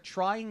that they're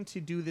trying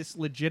to do this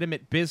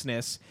legitimate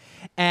business,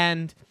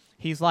 and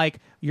he's like,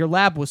 your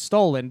lab was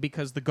stolen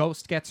because the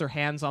Ghost gets her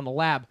hands on the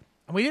lab.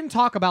 And we didn't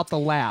talk about the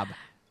lab.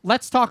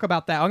 Let's talk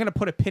about that. I'm going to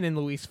put a pin in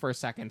Luis for a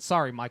second.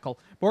 Sorry, Michael.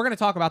 But we're going to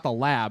talk about the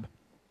lab.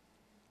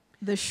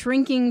 The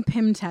shrinking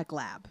Pymtech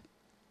lab.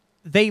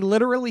 They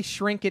literally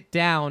shrink it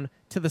down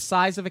to the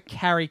size of a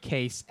carry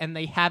case, and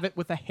they have it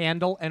with a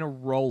handle and a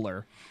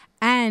roller.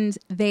 And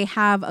they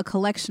have a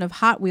collection of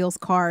Hot Wheels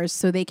cars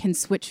so they can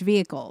switch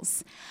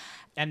vehicles.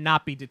 and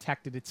not be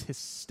detected. It's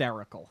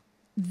hysterical.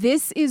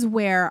 This is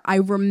where I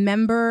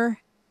remember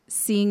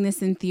seeing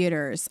this in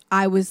theaters.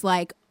 I was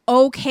like,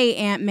 okay,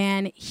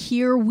 Ant-Man,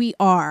 here we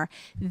are.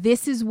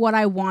 This is what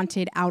I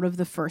wanted out of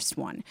the first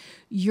one.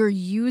 You're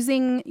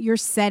using your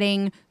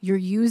setting, you're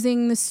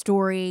using the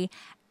story,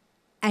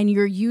 and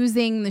you're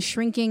using the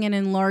shrinking and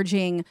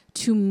enlarging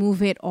to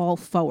move it all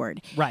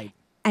forward. Right.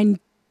 And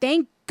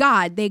thank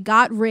God they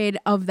got rid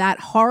of that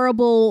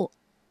horrible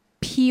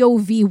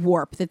POV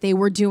warp that they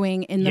were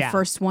doing in the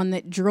first one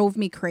that drove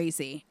me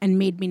crazy and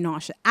made me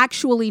nauseous.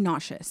 Actually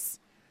nauseous.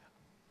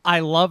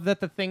 I love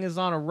that the thing is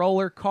on a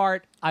roller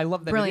cart. I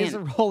love that it is a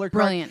roller cart.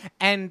 Brilliant.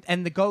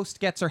 And the ghost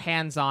gets her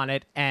hands on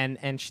it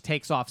and she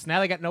takes off. So now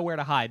they got nowhere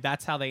to hide.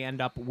 That's how they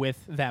end up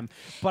with them.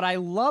 But I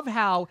love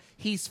how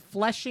he's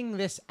fleshing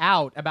this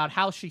out about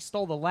how she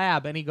stole the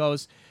lab. And he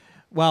goes,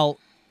 well,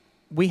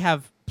 we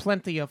have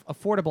plenty of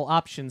affordable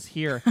options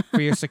here for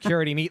your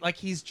security need. Like,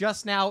 he's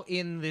just now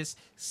in this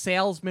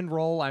salesman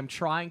role. I'm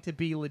trying to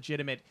be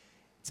legitimate.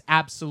 It's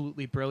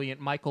absolutely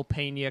brilliant. Michael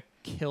Pena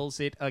kills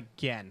it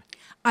again.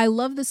 I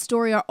love the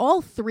story.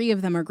 All three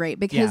of them are great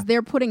because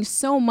they're putting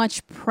so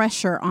much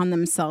pressure on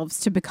themselves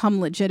to become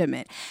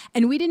legitimate.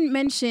 And we didn't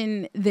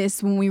mention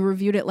this when we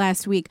reviewed it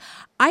last week.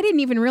 I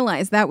didn't even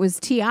realize that was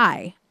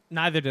T.I.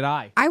 Neither did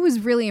I. I was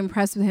really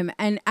impressed with him.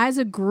 And as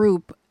a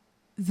group,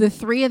 the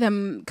three of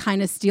them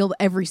kind of steal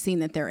every scene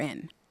that they're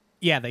in.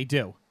 Yeah, they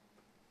do.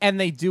 And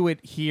they do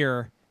it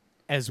here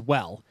as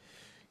well.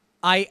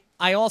 I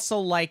also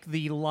like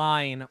the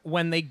line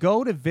when they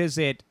go to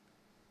visit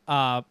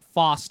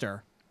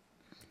Foster,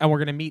 and we're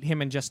going to meet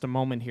him in just a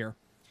moment here.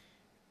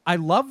 I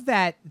love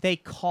that they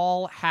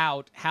call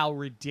out how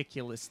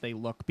ridiculous they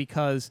look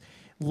because,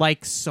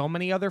 like so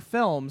many other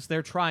films,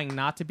 they're trying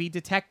not to be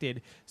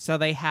detected, so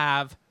they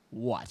have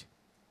what?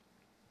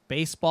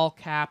 Baseball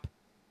cap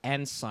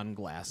and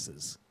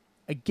sunglasses.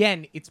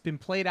 Again, it's been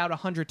played out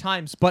 100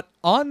 times, but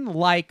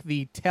unlike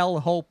the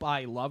 "Tell Hope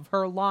I Love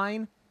Her"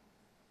 line,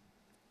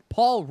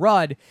 Paul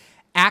Rudd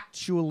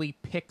actually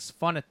picks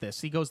fun at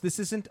this. He goes, this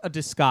isn't a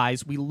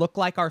disguise. We look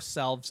like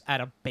ourselves at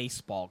a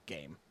baseball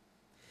game.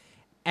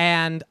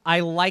 And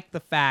I like the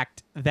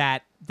fact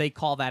that they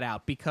call that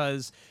out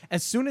because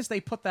as soon as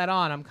they put that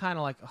on, I'm kind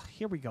of like, oh,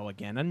 here we go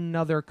again.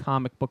 Another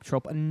comic book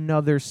trope,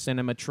 another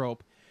cinema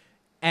trope.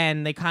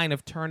 And they kind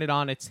of turn it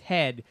on its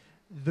head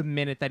the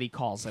minute that he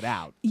calls it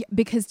out. Yeah,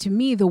 because to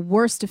me, the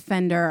worst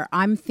offender,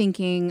 I'm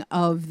thinking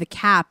of the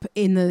Cap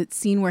in the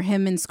scene where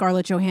him and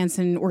Scarlett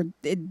Johansson or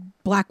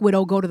Black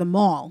Widow go to the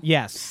mall.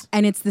 Yes.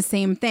 And it's the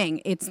same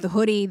thing. It's the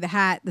hoodie, the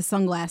hat, the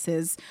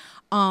sunglasses.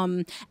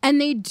 And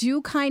they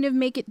do kind of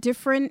make it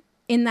different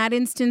in that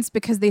instance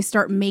because they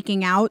start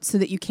making out so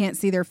that you can't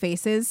see their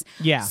faces.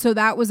 Yeah. So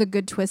that was a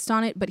good twist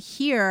on it. But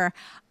here,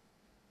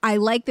 I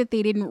like that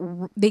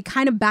they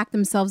kind of back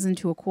themselves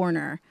into a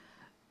corner.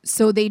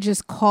 So they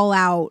just call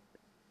out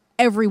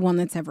everyone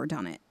that's ever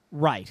done it.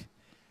 Right.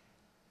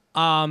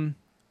 Lawrence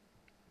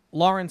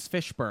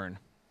Fishburne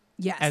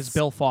as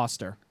Bill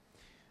Foster.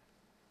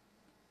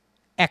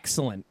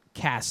 Excellent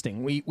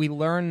casting. We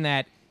learn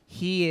that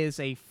he's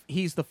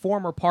the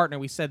former partner.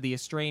 We said the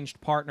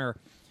estranged partner.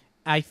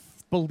 I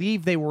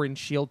believe they were in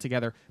S.H.I.E.L.D.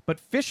 together.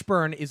 But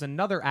Fishburne is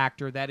another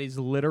actor that is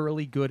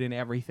literally good in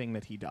everything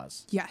that he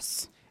does.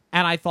 Yes.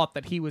 And I thought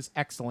that he was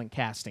excellent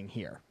casting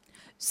here.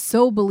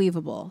 So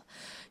believable.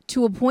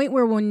 To a point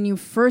where when you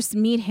first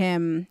meet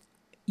him,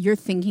 you're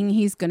thinking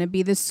he's going to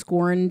be the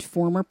scorned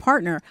former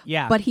partner.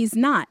 Yeah. But he's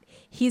not.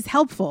 He's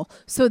helpful.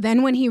 So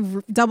then when he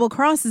double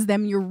crosses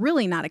them, you're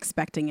really not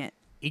expecting it.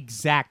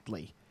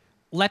 Exactly.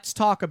 Let's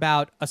talk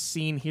about a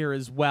scene here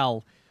as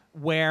well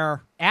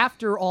where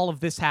after all of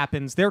this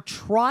happens, they're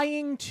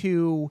trying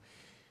to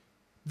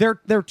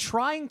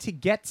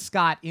get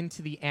Scott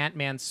into the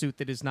Ant-Man suit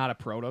that is not a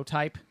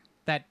prototype,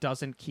 that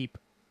doesn't keep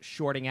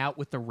shorting out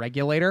with the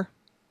regulator.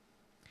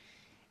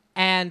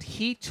 And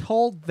he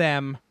told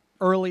them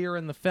earlier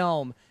in the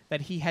film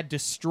that he had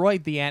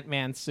destroyed the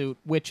Ant-Man suit,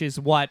 which is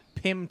what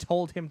Pym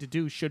told him to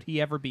do should he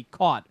ever be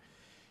caught.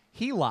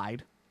 He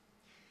lied.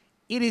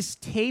 It is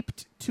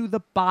taped to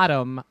the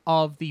bottom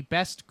of the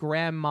best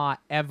grandma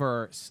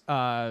ever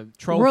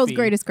trophy. World's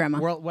greatest grandma.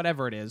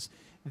 Whatever it is,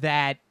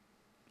 that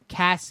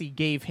Cassie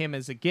gave him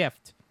as a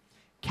gift.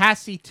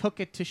 Cassie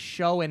took it to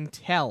show and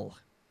tell.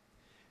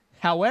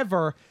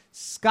 However,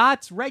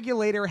 Scott's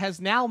regulator has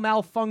now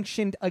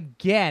malfunctioned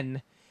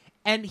again,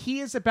 and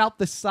he is about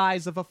the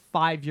size of a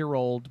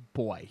 5-year-old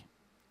boy.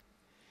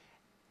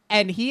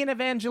 And he and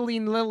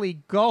Evangeline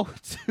Lilly go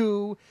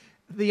to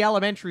the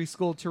elementary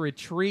school to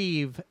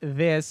retrieve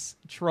this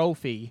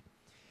trophy.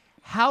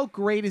 How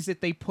great is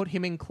it they put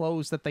him in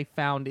clothes that they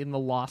found in the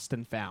Lost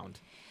and Found?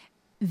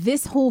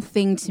 This whole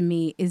thing to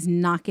me is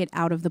knock it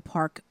out of the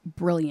park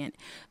brilliant,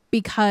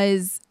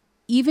 because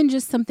even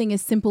just something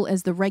as simple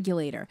as the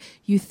regulator,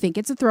 you think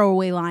it's a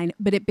throwaway line,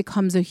 but it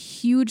becomes a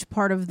huge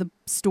part of the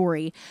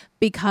story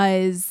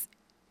because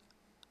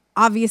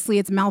obviously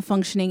it's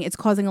malfunctioning. It's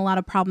causing a lot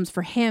of problems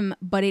for him,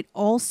 but it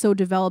also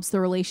develops the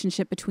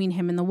relationship between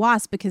him and the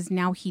Wasp because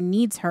now he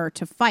needs her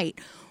to fight,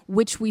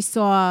 which we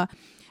saw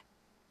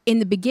in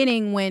the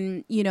beginning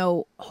when, you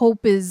know,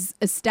 Hope is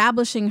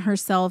establishing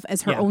herself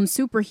as her own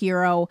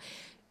superhero,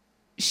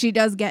 she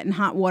does get in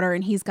hot water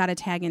and he's got to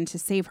tag in to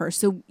save her.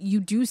 So you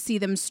do see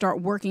them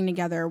start working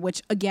together,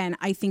 which again,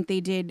 I think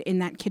they did in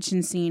that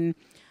kitchen scene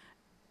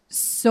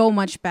so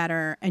much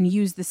better and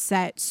used the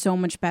set so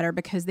much better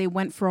because they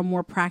went for a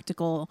more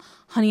practical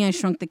Honey, I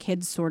Shrunk the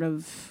Kids sort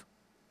of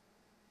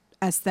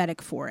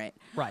aesthetic for it.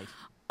 Right.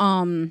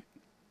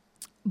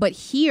 But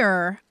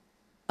here,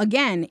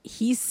 again,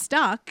 he's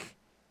stuck.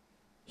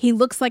 He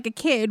looks like a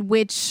kid,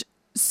 which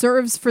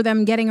serves for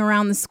them getting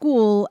around the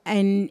school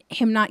and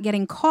him not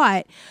getting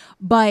caught.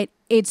 But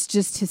it's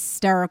just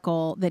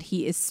hysterical that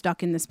he is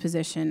stuck in this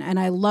position. And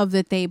I love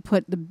that they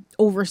put the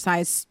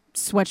oversized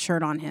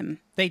sweatshirt on him.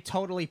 They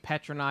totally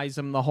patronize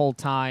him the whole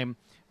time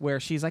where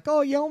she's like,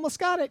 oh, you almost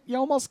got it. You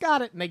almost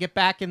got it. And they get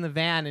back in the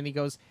van and he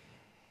goes,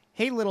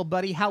 hey, little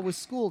buddy, how was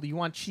school? Do you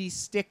want cheese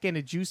stick and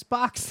a juice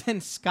box?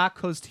 And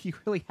Scott goes, do you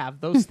really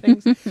have those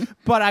things?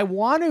 But I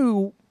want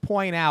to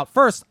point out,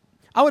 first,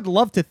 I would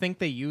love to think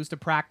they used a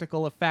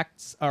practical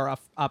effects or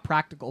a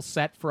practical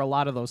set for a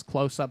lot of those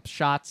close-up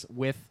shots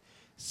with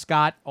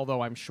Scott,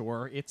 although I'm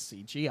sure it's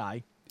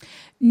CGI.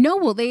 No,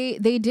 well, they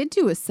did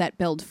do a set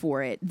build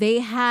for it. They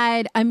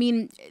had, I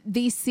mean,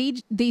 they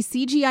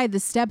CGI'd the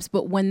steps,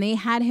 but when they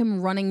had him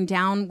running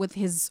down with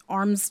his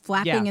arms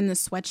flapping in the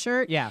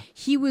sweatshirt,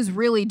 he was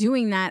really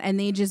doing that, and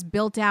they just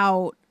built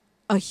out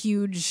a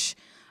huge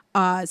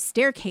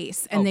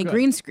staircase, and they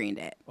green screened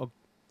it. Oh,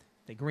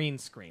 they green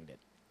screened it.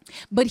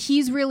 But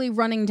he's really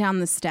running down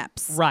the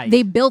steps. Right.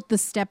 They built the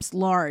steps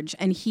large,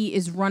 and he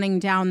is running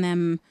down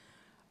them,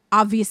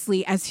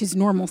 obviously, as his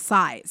normal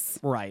size.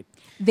 Right.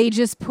 They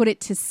just put it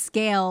to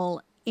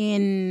scale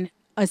in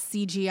a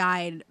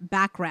CGI'd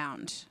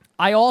background.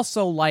 I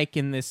also like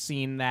in this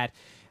scene that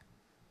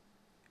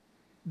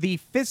the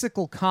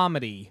physical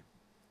comedy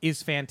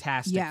is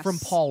fantastic from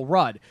Paul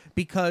Rudd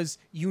because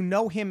you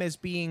know him as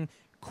being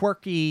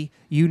quirky,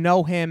 you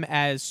know him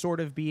as sort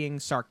of being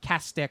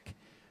sarcastic,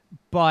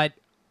 but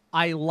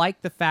I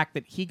like the fact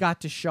that he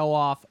got to show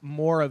off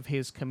more of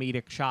his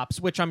comedic chops,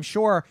 which I'm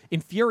sure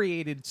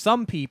infuriated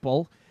some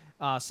people.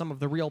 Some of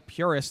the real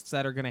purists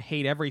that are going to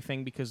hate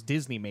everything because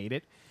Disney made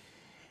it.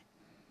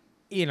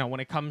 You know,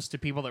 when it comes to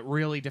people that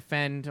really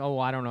defend, oh,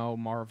 I don't know,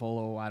 Marvel,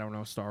 oh, I don't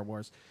know, Star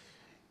Wars.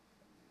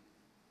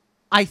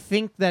 I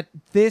think that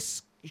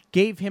this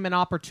gave him an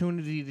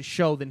opportunity to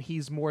show that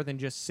he's more than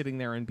just sitting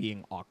there and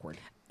being awkward.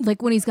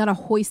 Like when he's got to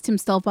hoist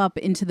himself up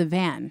into the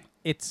van.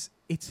 It's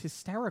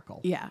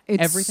hysterical. Yeah,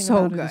 it's everything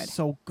so about good. it is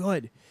so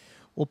good.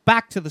 Well,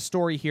 back to the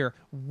story here.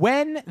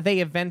 When they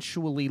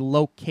eventually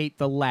locate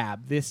the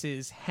lab, this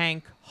is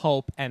Hank,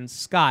 Hope, and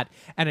Scott,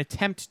 and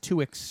attempt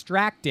to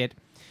extract it,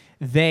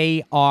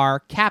 they are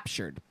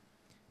captured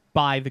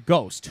by the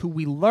ghost, who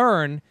we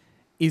learn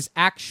is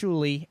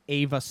actually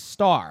Ava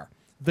Starr,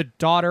 the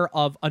daughter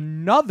of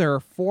another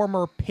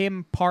former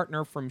Pym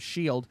partner from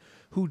S.H.I.E.L.D.,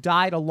 who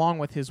died along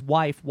with his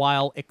wife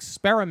while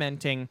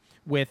experimenting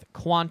with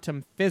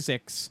quantum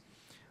physics,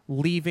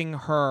 leaving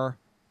her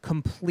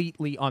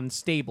completely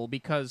unstable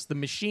because the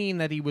machine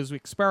that he was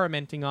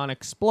experimenting on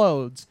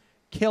explodes,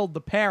 killed the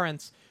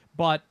parents,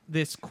 but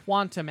this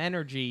quantum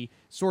energy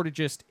sort of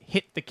just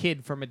hit the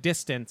kid from a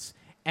distance,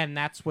 and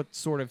that's what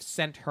sort of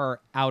sent her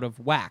out of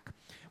whack.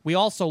 We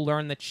also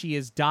learn that she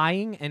is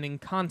dying and in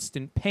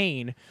constant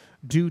pain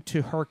due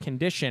to her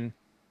condition,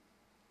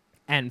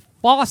 and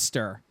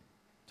Foster,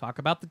 talk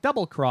about the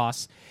double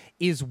cross,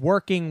 is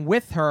working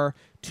with her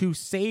to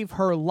save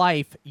her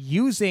life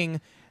using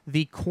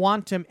the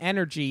quantum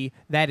energy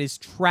that is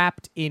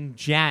trapped in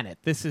Janet.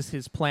 This is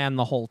his plan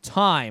the whole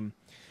time.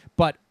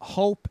 But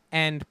Hope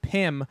and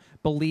Pym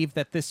believe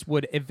that this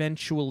would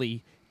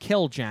eventually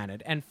kill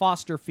Janet. And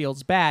Foster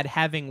feels bad,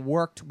 having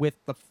worked with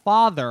the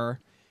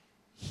father.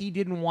 He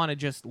didn't want to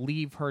just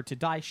leave her to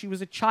die. She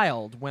was a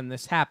child when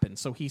this happened,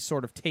 so he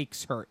sort of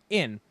takes her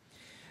in.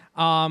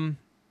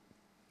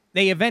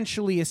 They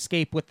eventually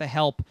escape with the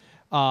help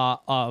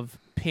of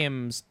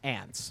Pym's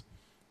aunts.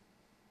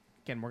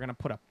 Again, we're going to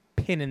put a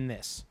pin in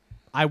this.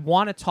 I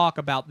want to talk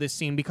about this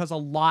scene because a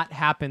lot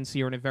happens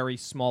here in a very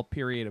small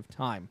period of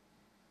time.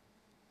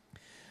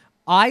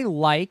 I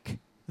like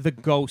the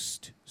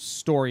ghost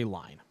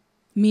storyline.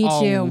 Me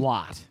too. A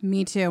lot.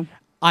 Me too.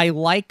 I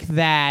like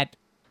that,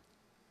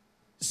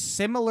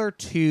 similar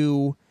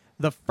to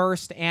the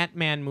first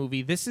Ant-Man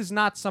movie, this is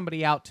not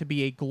somebody out to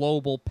be a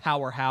global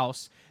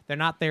powerhouse. They're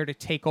not there to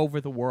take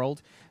over the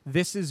world.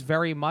 This is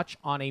very much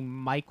on a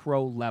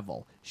micro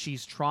level.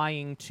 She's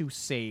trying to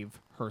save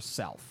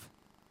herself.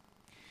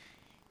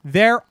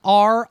 There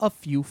are a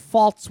few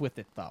faults with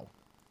it, though.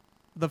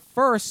 The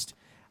first,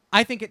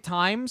 I think at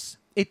times,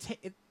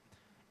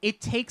 it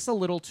takes a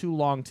little too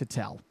long to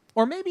tell.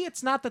 Or maybe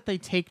it's not that they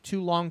take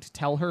too long to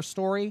tell her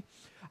story.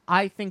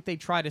 I think they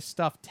try to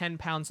stuff 10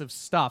 pounds of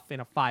stuff in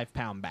a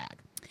 5-pound bag.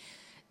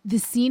 The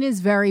scene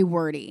is very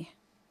wordy.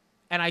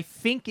 And I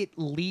think it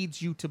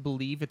leads you to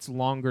believe it's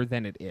longer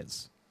than it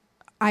is.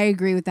 I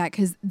agree with that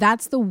because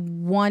that's the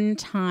one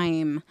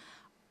time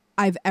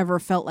I've ever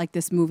felt like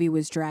this movie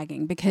was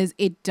dragging, because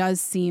it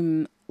does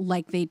seem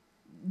like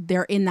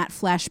they're in that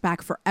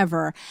flashback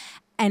forever.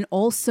 And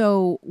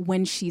also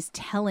when she's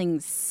telling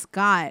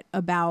Scott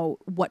about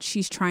what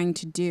she's trying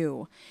to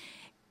do,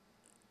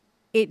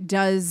 it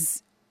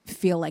does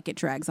feel like it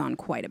drags on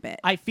quite a bit.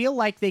 I feel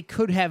like they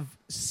could have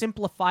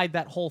simplified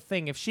that whole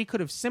thing. If she could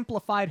have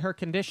simplified her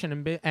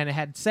condition and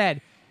had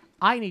said,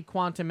 I need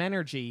quantum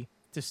energy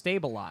to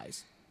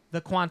stabilize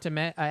the quantum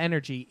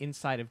energy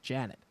inside of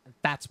Janet.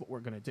 That's what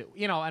we're going to do.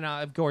 You know, and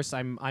of course,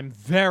 I'm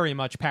very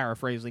much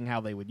paraphrasing how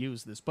they would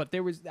use this, but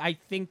I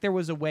think there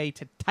was a way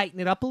to tighten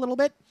it up a little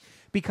bit,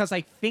 because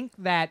I think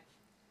that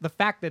the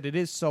fact that it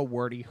is so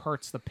wordy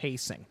hurts the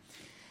pacing.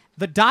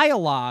 The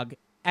dialogue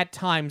at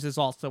times is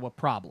also a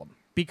problem,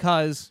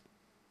 because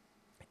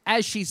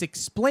as she's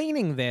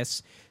explaining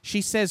this,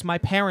 she says, my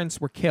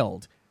parents were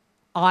killed.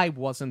 I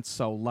wasn't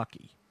so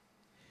lucky.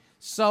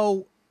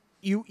 So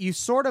you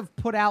sort of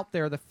put out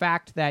there the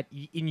fact that,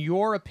 in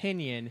your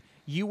opinion,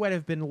 you would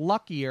have been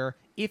luckier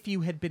if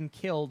you had been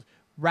killed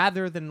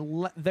rather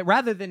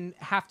than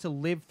have to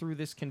live through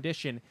this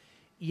condition.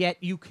 Yet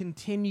you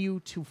continue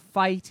to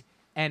fight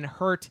and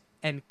hurt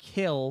and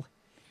kill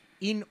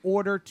in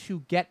order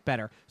to get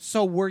better.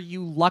 So were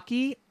you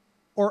lucky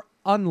or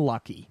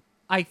unlucky?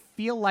 I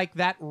feel like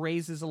that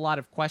raises a lot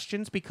of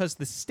questions, because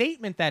the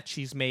statement that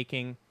she's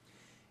making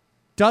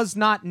does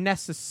not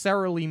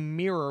necessarily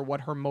mirror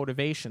what her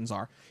motivations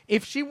are.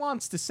 If she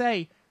wants to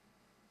say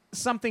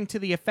something to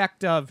the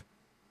effect of,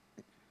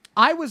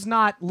 I was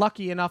not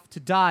lucky enough to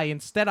die,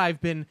 instead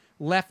I've been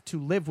left to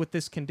live with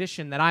this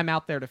condition that I'm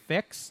out there to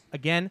fix.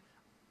 Again,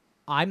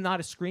 I'm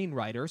not a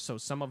screenwriter, so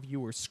some of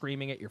you are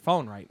screaming at your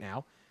phone right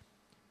now.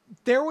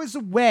 There was a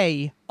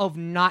way of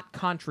not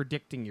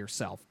contradicting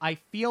yourself. I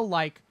feel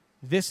like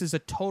this is a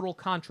total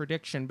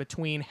contradiction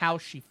between how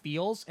she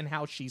feels and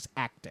how she's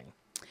acting.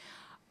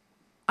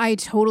 I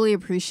totally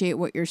appreciate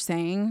what you're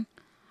saying.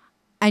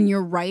 And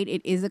you're right,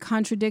 it is a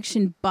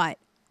contradiction, but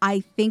I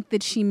think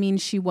that she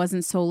means she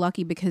wasn't so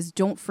lucky, because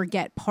don't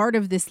forget, part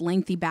of this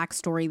lengthy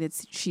backstory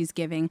that she's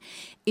giving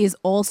is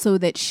also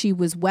that she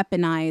was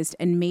weaponized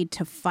and made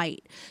to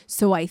fight.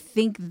 So I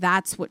think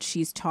that's what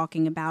she's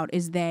talking about,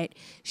 is that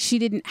she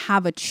didn't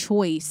have a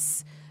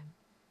choice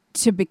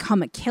to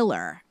become a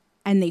killer,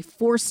 and they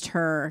forced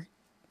her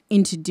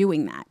into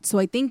doing that. So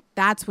I think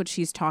that's what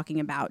she's talking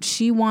about.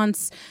 She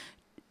wants...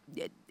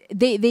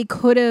 They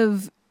could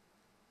have...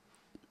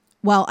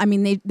 Well, I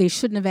mean, they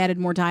shouldn't have added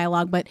more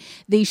dialogue, but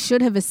they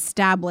should have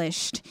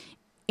established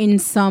in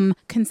some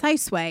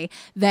concise way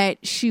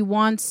that she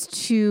wants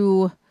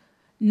to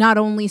not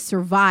only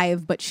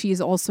survive, but she is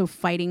also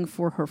fighting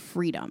for her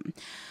freedom.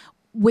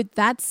 With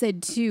that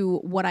said, too,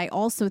 what I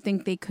also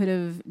think they could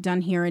have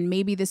done here, and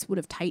maybe this would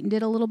have tightened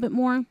it a little bit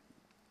more,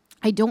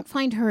 I don't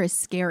find her as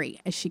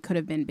scary as she could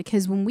have been,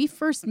 because when we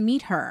first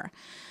meet her,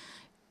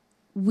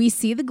 we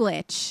see the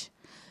glitch,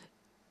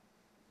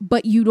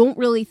 but you don't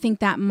really think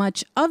that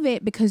much of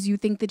it, because you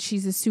think that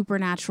she's a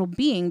supernatural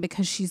being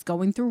because she's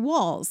going through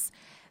walls.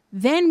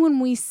 Then when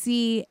we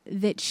see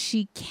that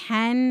she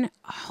can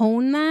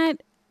hone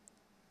that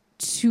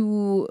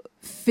to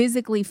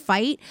physically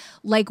fight,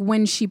 like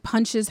when she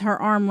punches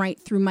her arm right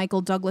through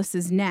Michael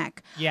Douglas's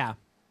neck. Yeah.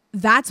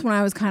 That's when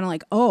I was kind of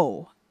like,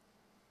 oh,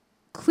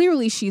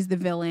 clearly she's the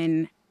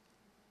villain,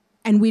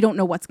 and we don't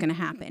know what's going to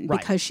happen, right,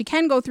 because she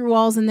can go through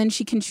walls and then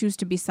she can choose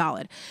to be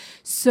solid.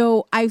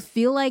 So I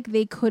feel like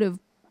they could have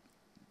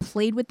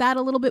played with that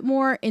a little bit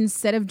more,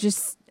 instead of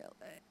just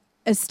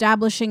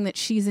establishing that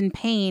she's in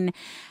pain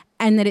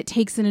and that it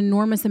takes an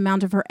enormous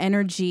amount of her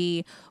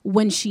energy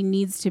when she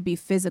needs to be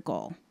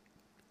physical.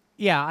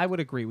 Yeah, I would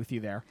agree with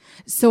you there.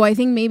 So I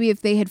think maybe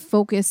if they had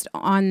focused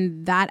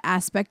on that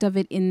aspect of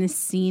it in this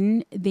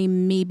scene, they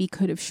maybe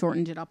could have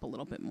shortened it up a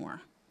little bit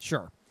more.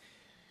 Sure.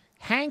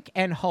 Hank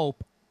and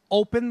Hope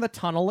open the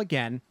tunnel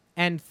again,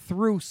 and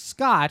through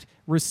Scott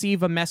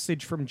receive a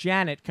message from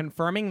Janet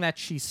confirming that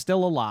she's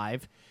still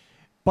alive,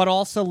 but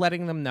also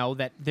letting them know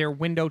that their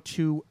window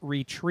to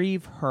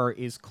retrieve her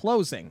is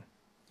closing.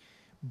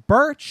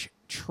 Birch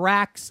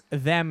tracks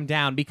them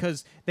down,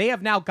 because they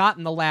have now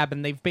gotten the lab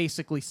and they've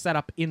basically set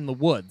up in the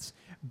woods.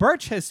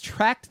 Birch has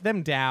tracked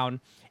them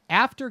down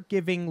after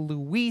giving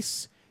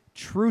Luis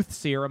truth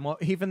serum,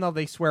 even though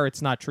they swear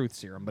it's not truth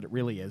serum, but it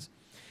really is.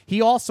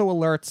 He also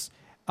alerts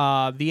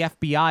the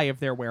FBI of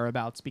their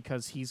whereabouts,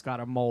 because he's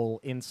got a mole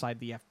inside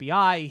the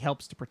FBI. He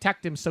helps to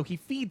protect him, so he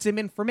feeds him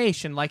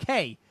information like,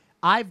 hey,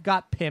 I've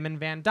got Pym and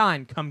Van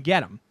Dyne, come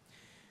get him.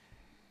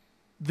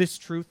 This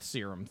truth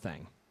serum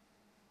thing.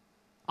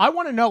 I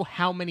want to know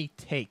how many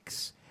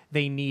takes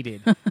they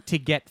needed to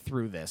get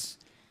through this,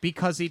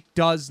 because it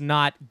does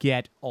not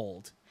get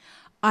old.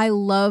 I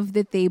love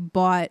that they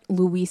bought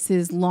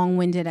Luis's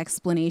long-winded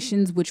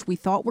explanations, which we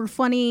thought were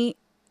funny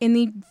in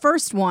the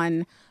first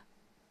one,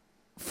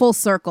 full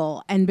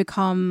circle and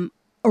become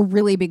a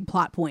really big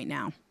plot point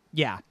now.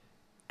 Yeah,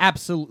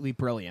 absolutely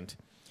brilliant.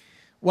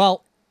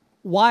 Well,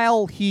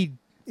 while he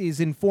is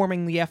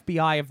informing the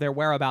FBI of their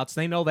whereabouts,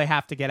 they know they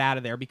have to get out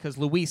of there, because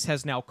Luis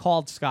has now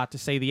called Scott to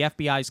say the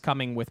FBI's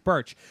coming with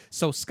Birch.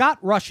 So Scott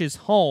rushes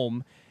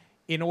home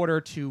in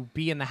order to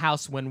be in the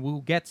house when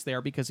Wu gets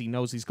there because he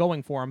knows he's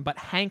going for him, but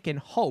Hank and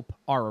Hope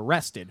are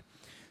arrested.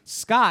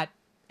 Scott,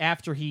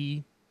 after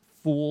he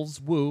fools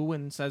Wu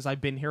and says,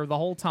 I've been here the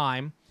whole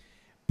time,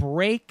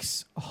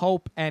 breaks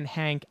Hope and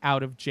Hank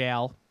out of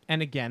jail,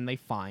 and again, they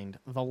find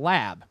the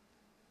lab.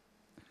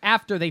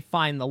 After they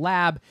find the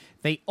lab,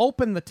 they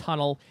open the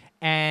tunnel,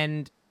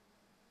 and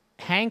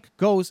Hank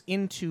goes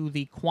into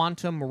the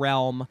quantum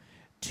realm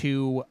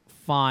to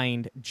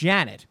find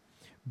Janet.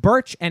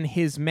 Birch and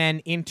his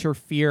men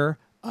interfere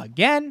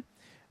again,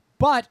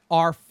 but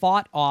are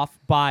fought off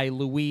by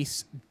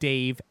Luis,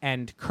 Dave,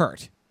 and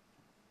Kurt.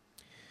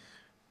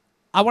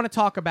 I want to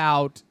talk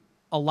about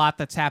a lot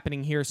that's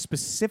happening here.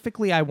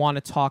 Specifically, I want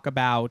to talk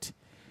about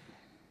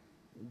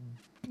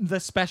the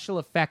special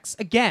effects,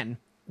 again,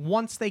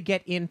 once they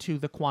get into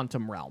the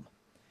quantum realm.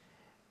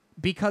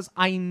 Because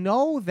I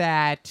know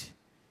that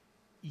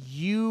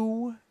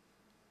you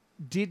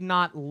did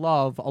not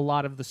love a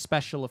lot of the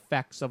special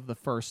effects of the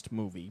first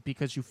movie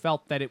because you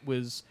felt that it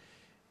was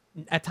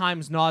at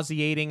times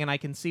nauseating, and I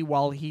can see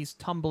while he's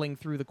tumbling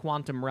through the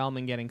quantum realm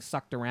and getting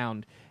sucked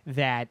around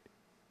that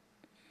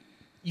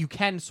you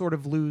can sort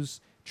of lose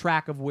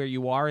track of where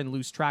you are and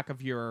lose track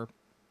of your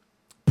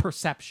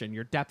perception,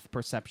 your depth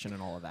perception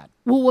and all of that.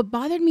 Well, what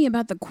bothered me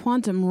about the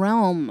quantum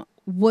realm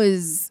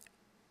was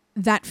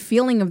that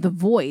feeling of the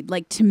void.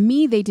 Like, to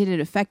me, they did it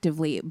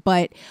effectively,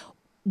 but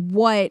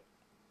what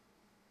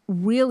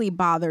really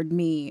bothered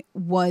me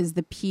was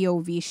the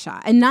POV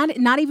shot. And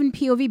not even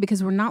POV,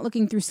 because we're not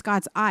looking through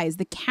Scott's eyes.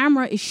 The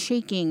camera is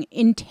shaking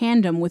in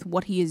tandem with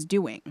what he is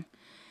doing.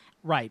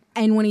 Right.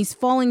 And when he's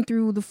falling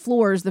through the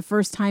floors the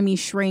first time he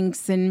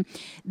shrinks, and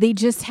they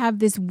just have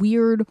this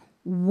weird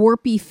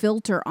warpy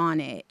filter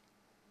on it,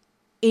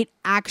 it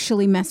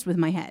actually messed with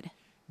my head.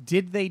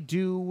 Did they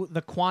do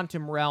the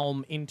quantum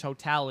realm in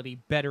totality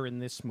better in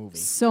this movie?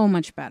 So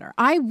much better.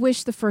 I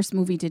wish the first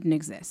movie didn't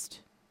exist.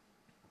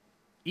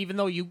 Even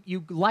though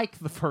you like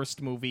the first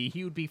movie,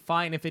 he would be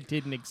fine if it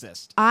didn't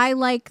exist. I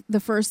like the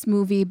first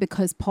movie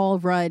because Paul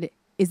Rudd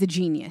is a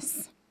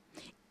genius.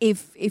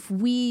 If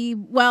we,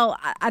 well,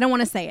 I don't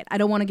want to say it. I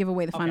don't want to give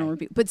away the final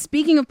review. But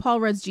speaking of Paul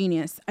Rudd's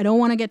genius, I don't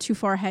want to get too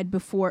far ahead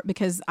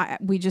because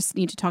we just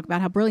need to talk about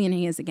how brilliant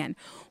he is again.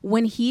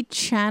 When he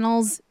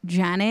channels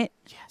Janet,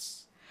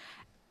 Yes.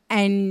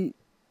 and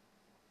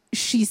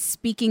she's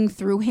speaking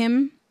through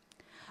him,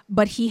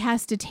 but he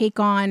has to take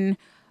on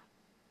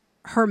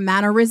her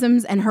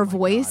mannerisms and her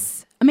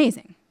voice. God.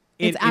 Amazing.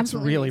 It's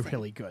absolutely really, amazing.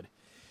 really good.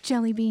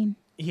 Jelly bean.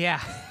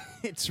 Yeah,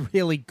 it's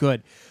really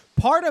good.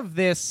 Part of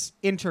this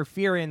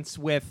interference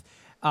with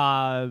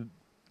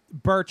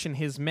Birch and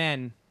his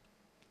men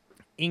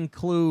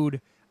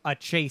include a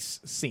chase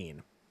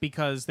scene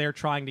because they're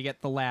trying to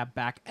get the lab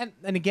back. And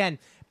again,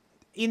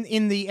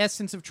 in the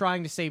essence of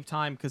trying to save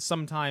time, because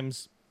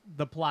sometimes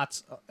the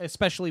plots,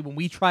 especially when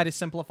we try to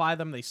simplify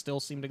them, they still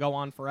seem to go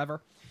on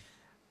forever.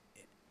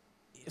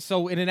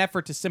 So in an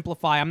effort to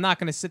simplify, I'm not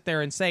going to sit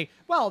there and say,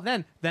 well,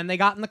 then they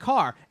got in the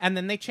car, and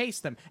then they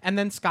chased them, and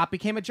then Scott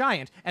became a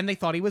giant, and they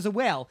thought he was a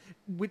whale,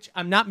 which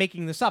I'm not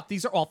making this up.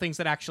 These are all things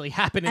that actually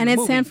happen in the movie. And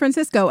it's San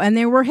Francisco, and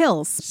there were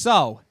hills.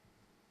 So,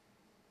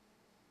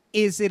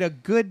 is it a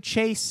good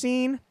chase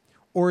scene,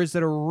 or is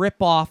it a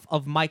ripoff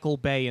of Michael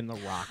Bay in The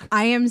Rock?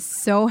 I am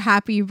so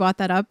happy you brought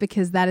that up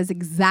because that is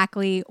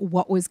exactly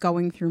what was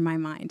going through my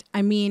mind.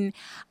 I mean,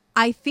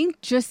 I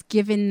think just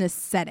given the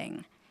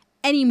setting,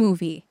 any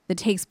movie that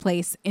takes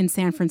place in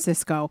San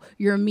Francisco,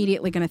 you're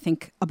immediately going to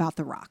think about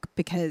The Rock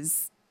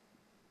because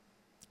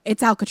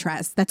it's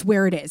Alcatraz. That's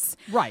where it is.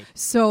 Right.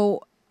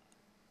 So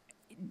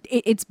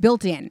it's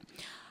built in.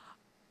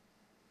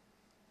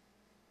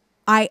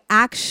 I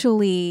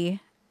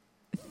actually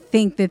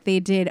think that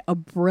they did a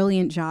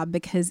brilliant job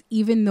because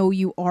even though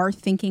you are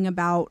thinking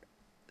about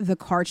the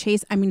car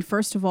chase, I mean,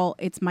 first of all,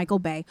 it's Michael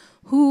Bay,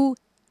 who,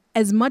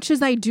 as much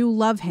as I do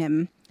love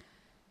him,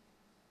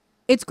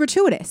 it's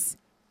gratuitous.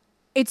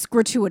 It's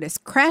gratuitous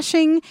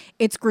crashing.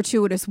 It's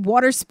gratuitous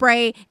water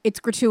spray.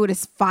 It's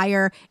gratuitous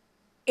fire.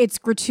 It's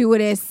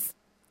gratuitous.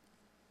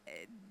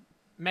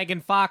 Megan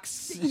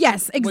Fox.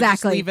 Yes, exactly. We'll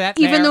just leave that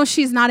Even there. though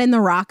she's not in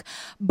The Rock,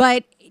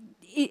 but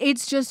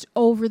it's just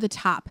over the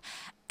top.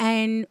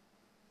 And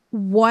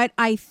what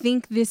I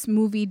think this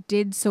movie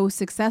did so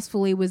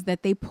successfully was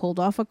that they pulled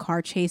off a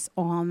car chase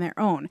all on their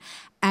own.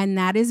 And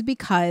that is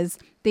because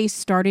they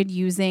started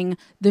using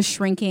the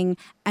shrinking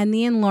and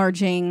the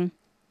enlarging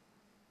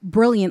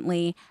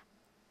brilliantly.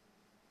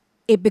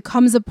 It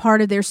becomes a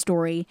part of their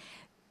story.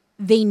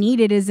 They need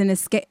it as an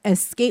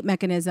escape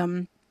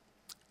mechanism.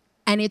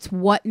 And it's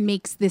what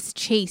makes this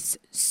chase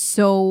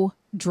so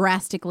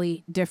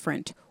drastically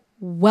different.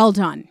 Well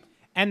done.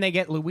 And they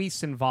get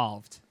Luis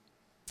involved.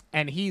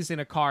 And he's in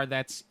a car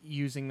that's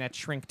using that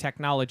shrink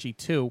technology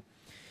too.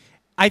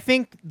 I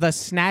think the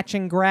snatch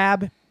and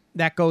grab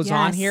that goes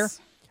on here,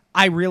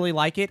 I really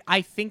like it.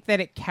 I think that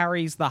it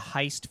carries the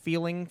heist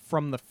feeling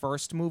from the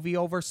first movie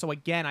over. So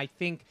again, I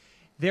think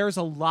there's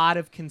a lot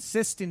of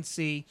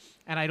consistency,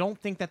 and I don't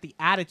think that the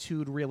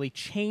attitude really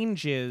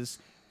changes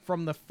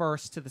from the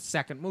first to the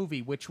second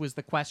movie, which was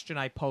the question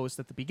I posed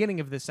at the beginning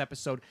of this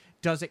episode.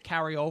 Does it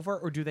carry over,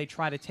 or do they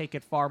try to take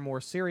it far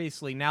more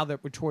seriously? Now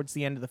that we're towards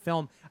the end of the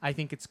film, I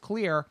think it's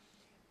clear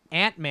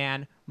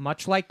Ant-Man,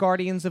 much like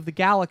Guardians of the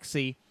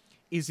Galaxy,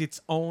 is its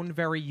own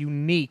very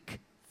unique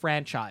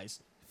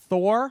franchise.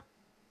 Thor,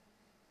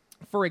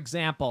 for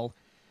example,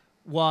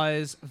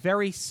 was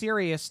very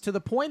serious to the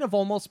point of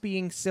almost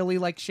being silly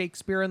like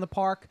Shakespeare in the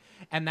Park,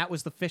 and that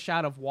was the fish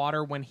out of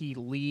water when he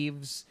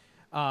leaves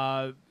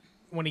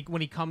when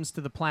he comes to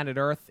the planet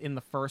Earth in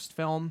the first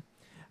film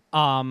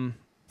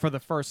for the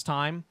first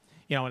time,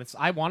 and it's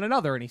I want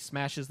another, and he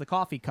smashes the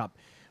coffee cup.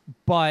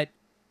 But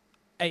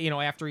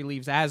after he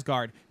leaves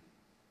Asgard,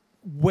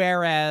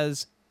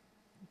 whereas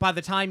by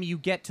the time you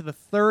get to the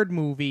third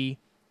movie,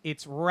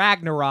 it's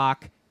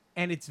Ragnarok,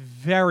 and it's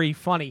very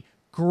funny.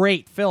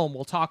 Great film.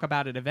 We'll talk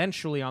about it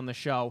eventually on the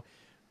show,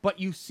 but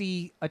you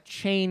see a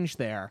change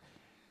there.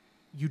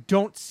 You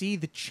don't see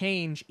the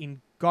change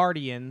in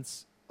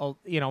Guardians, and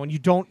you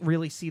don't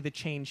really see the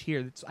change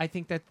here. I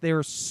think that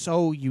they're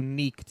so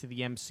unique to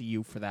the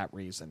MCU for that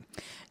reason.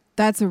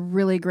 That's a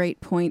really great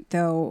point,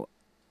 though,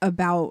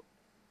 about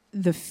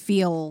the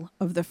feel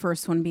of the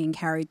first one being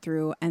carried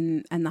through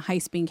and the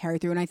heist being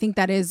carried through. And I think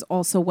that is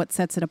also what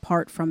sets it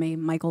apart from a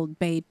Michael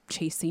Bay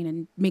chase scene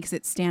and makes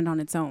it stand on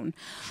its own.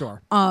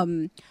 Sure.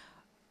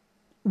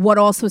 What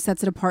also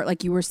sets it apart,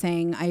 like you were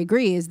saying, I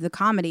agree, is the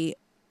comedy.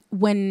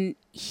 When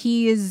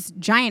he is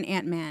giant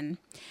Ant-Man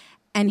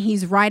and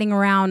he's riding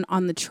around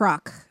on the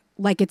truck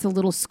like it's a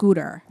little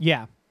scooter.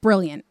 Yeah.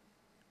 Brilliant.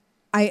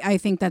 I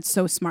think that's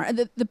so smart.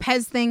 The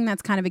Pez thing,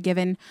 that's kind of a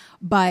given,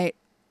 but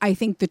I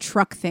think the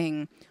truck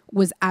thing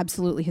was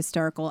absolutely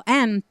hysterical.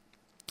 And,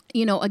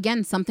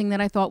 again, something that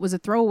I thought was a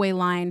throwaway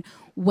line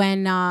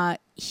when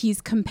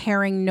he's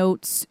comparing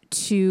notes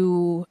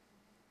to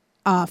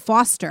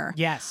Foster.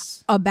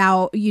 Yes.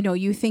 About,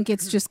 you think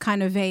it's just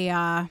kind of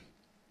a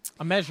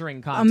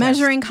measuring contest. A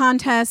measuring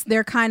contest.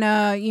 They're kind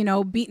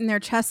of, beating their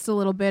chests a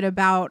little bit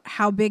about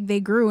how big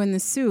they grew in the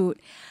suit.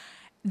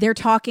 They're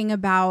talking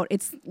about,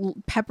 it's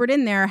peppered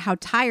in there, how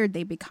tired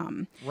they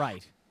become.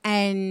 Right.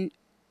 And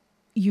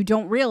you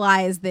don't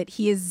realize that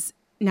he has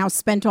now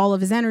spent all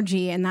of his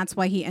energy, and that's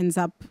why he ends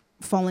up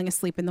falling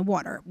asleep in the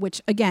water,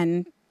 which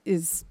again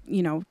is,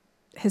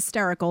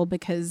 hysterical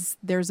because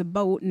there's a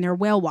boat and they're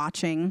whale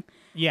watching.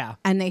 Yeah.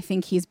 And they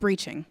think he's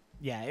breaching.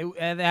 Yeah,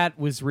 that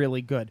was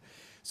really good.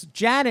 So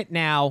Janet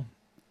now,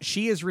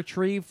 she is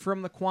retrieved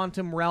from the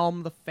quantum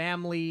realm. The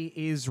family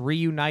is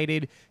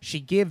reunited.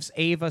 She gives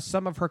Ava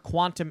some of her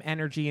quantum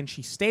energy and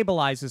she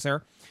stabilizes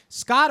her.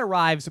 Scott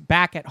arrives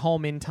back at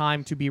home in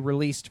time to be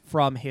released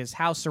from his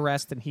house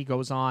arrest, and he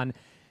goes on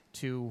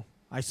to,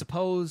 I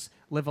suppose,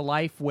 live a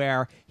life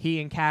where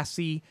he and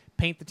Cassie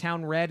paint the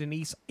town red and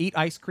eat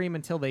ice cream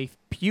until they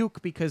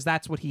puke, because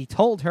that's what he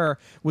told her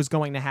was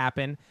going to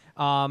happen.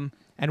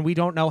 And we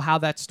don't know how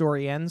that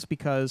story ends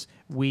because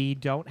we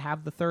don't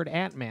have the third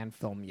Ant-Man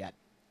film yet.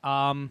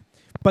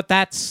 But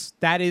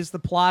that is the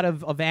plot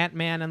of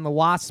Ant-Man and the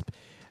Wasp.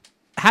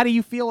 How do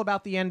you feel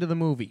about the end of the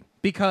movie?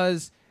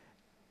 Because,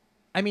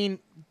 I mean,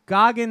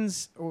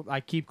 Goggins, I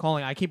keep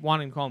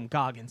wanting to call him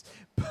Goggins,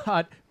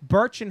 but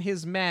Birch and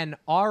his men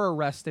are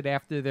arrested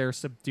after they're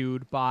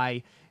subdued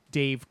by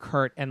Dave,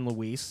 Kurt, and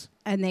Luis.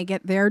 And they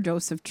get their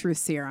dose of truth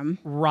serum.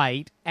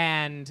 Right.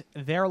 And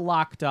they're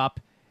locked up,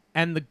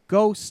 and the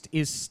ghost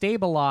is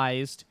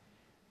stabilized,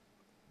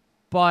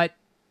 but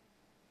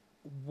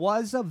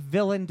was a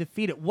villain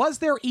defeated? Was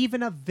there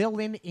even a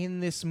villain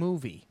in this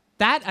movie?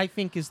 That, I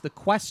think, is the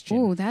question.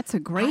 Oh, that's a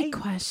great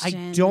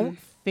question. I don't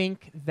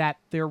think that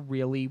there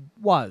really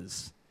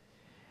was.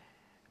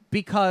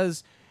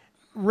 Because,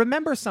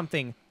 remember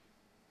something,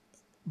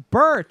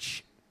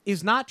 Birch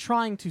is not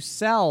trying to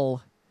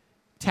sell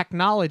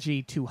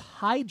technology to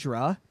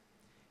Hydra.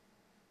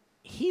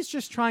 He's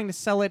just trying to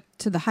sell it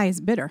to the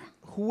highest bidder.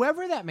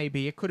 Whoever that may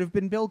be. It could have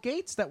been Bill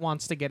Gates that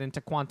wants to get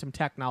into quantum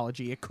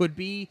technology. It could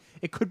be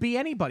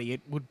anybody.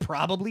 It would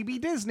probably be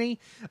Disney.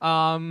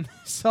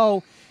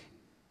 So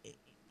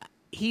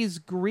he's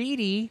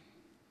greedy,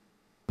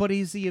 but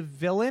is he a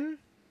villain?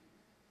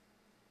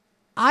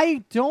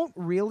 I don't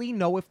really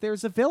know if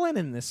there's a villain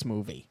in this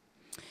movie,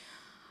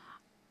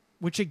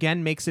 which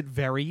again makes it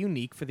very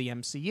unique for the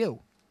MCU.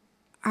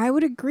 I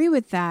would agree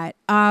with that.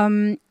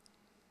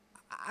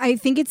 I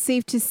think it's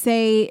safe to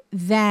say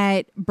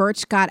that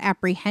Birch got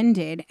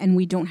apprehended and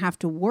we don't have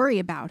to worry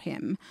about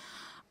him.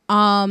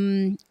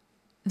 The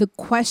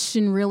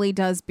question really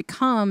does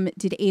become,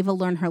 did Ava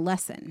learn her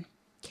lesson?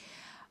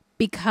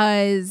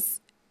 Because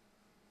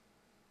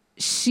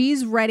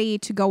she's ready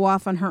to go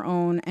off on her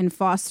own, and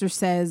Foster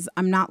says,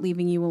 I'm not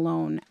leaving you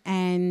alone.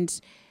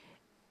 And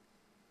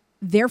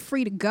they're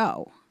free to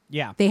go.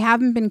 Yeah. They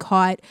haven't been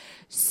caught.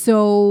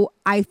 So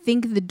I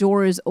think the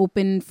door is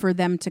open for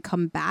them to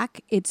come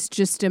back. It's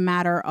just a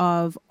matter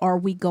of, are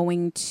we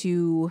going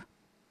to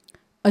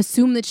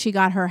assume that she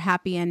got her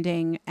happy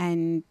ending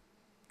and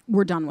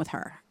we're done with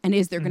her? And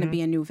is there going to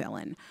be a new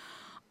villain?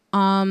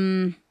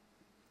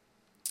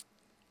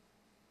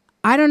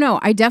 I don't know.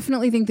 I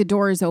definitely think the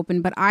door is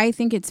open, but I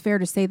think it's fair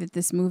to say that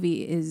this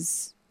movie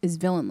is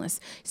villainless.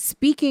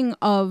 Speaking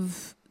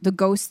of the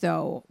ghost,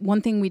 though,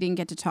 one thing we didn't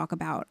get to talk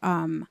about.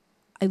 I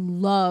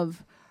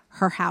love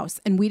her house,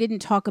 and we didn't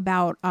talk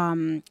about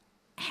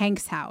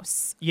Hank's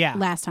house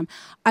last time.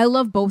 I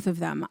love both of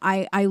them.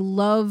 I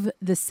love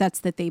the sets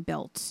that they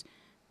built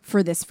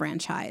for this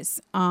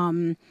franchise.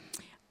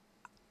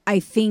 I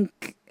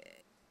think,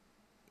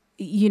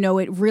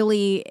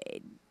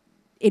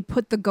 it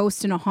put the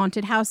ghost in a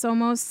haunted house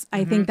almost.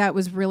 I think that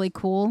was really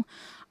cool.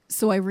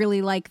 So I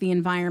really like the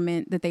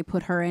environment that they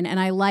put her in. And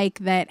I like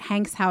that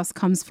Hank's house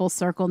comes full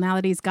circle. Now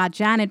that he's got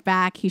Janet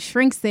back, he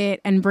shrinks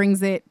it and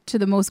brings it to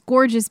the most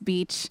gorgeous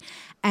beach.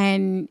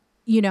 And,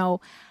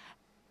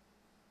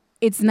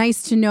 it's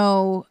nice to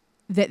know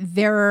that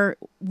they're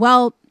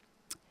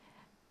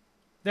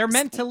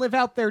meant to live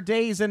out their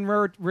days in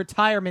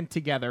retirement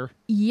together.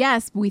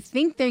 Yes, we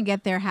think they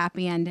get their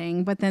happy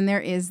ending, but then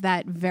there is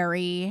that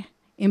very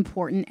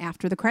important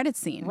after the credits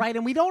scene. Right,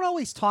 and we don't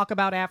always talk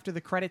about after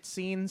the credits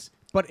scenes,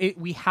 but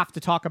we have to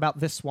talk about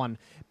this one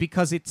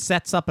because it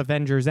sets up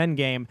Avengers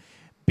Endgame,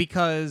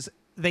 because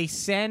they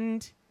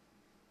send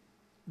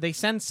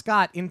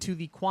Scott into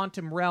the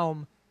quantum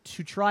realm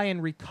to try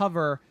and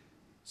recover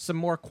some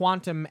more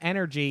quantum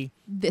energy.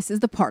 This is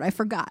the part I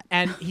forgot.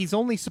 And he's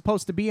only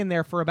supposed to be in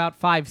there for about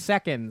 5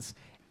 seconds.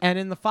 And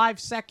in the 5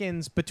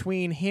 seconds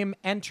between him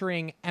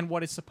entering and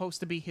what is supposed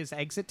to be his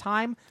exit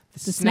time, the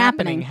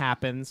snapping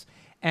happens,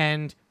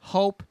 and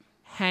Hope,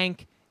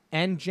 Hank,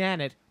 and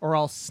Janet are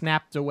all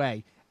snapped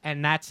away.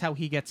 And that's how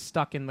he gets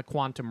stuck in the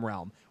quantum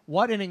realm.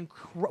 What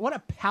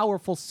a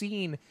powerful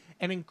scene,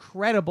 an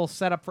incredible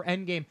setup for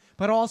Endgame,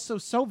 but also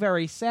so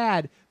very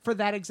sad for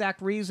that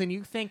exact reason.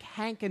 You think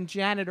Hank and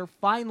Janet are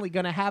finally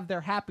going to have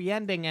their happy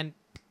ending, and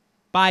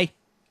bye.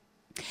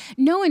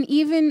 No, and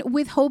even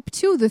with Hope,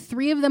 too, the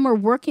three of them are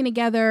working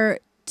together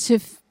to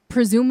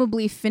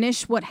presumably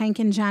finish what Hank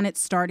and Janet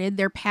started.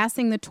 They're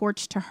passing the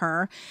torch to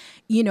her.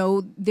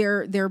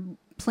 They're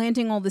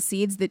planting all the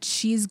seeds that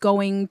she's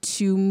going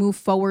to move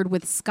forward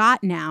with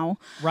Scott now.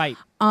 Right.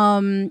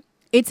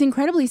 It's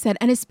incredibly sad,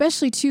 and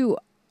especially, too,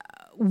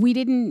 we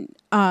didn't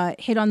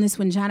hit on this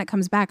when Janet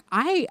comes back.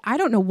 I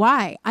don't know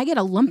why. I get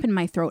a lump in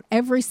my throat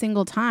every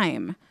single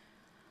time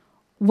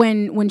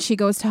when she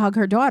goes to hug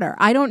her daughter.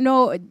 I don't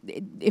know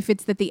if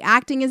it's that the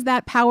acting is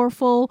that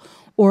powerful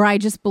or I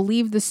just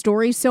believe the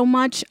story so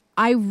much.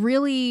 I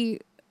really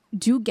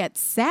do get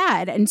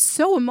sad and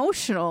so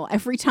emotional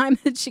every time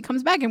that she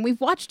comes back. And we've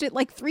watched it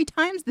like 3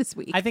 times this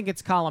week. I think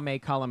it's column A,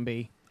 column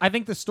B. I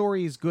think the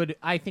story is good.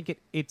 I think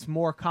it's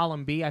more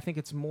column B. I think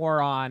it's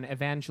more on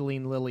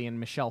Evangeline Lilly and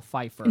Michelle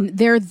Pfeiffer.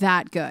 They're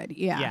that good,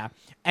 yeah. Yeah.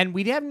 And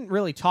we haven't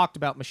really talked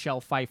about Michelle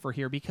Pfeiffer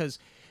here because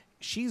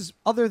she's,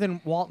 other than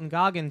Walton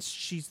Goggins,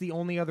 she's the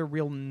only other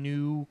real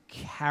new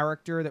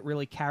character that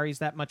really carries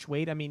that much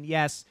weight. I mean,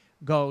 yes,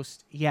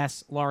 Ghost,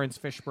 yes, Lawrence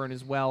Fishburne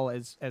as well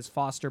as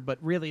Foster, but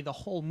really the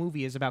whole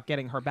movie is about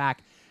getting her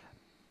back.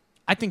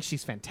 I think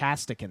she's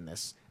fantastic in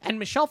this. And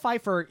Michelle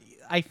Pfeiffer,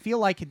 I feel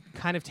like, had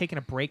kind of taken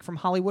a break from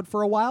Hollywood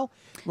for a while.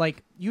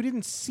 Like, you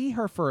didn't see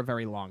her for a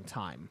very long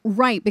time.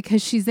 Right,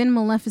 because she's in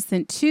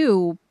Maleficent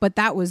too, but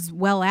that was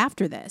well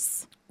after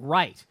this.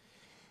 Right.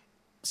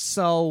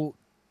 So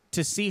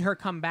to see her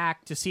come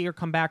back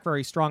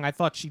very strong, I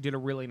thought she did a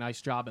really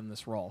nice job in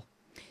this role.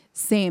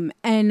 Same.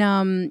 And,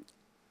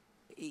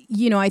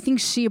 I think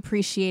she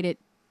appreciated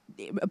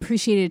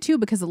it too,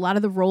 because a lot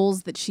of the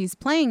roles that she's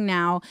playing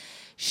now,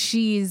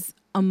 she's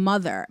a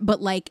mother,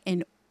 but like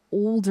an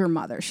older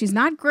mother. She's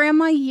not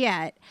grandma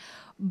yet,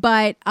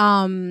 but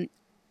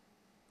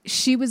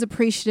she was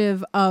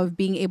appreciative of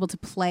being able to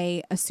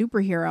play a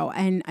superhero.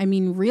 And I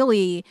mean,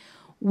 really,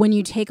 when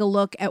you take a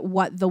look at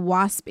what the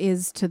Wasp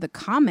is to the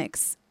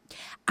comics,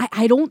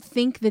 I don't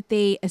think that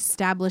they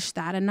established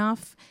that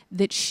enough,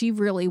 that she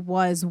really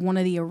was one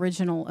of the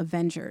original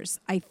Avengers.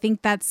 I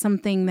think that's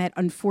something that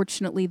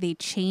unfortunately they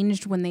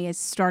changed when they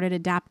started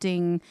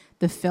adapting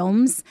the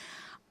films.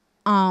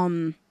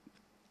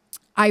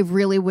 I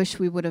really wish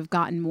we would have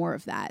gotten more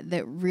of that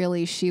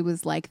really she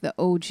was like the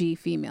OG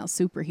female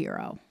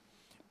superhero.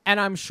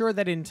 And I'm sure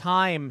that in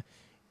time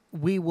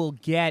we will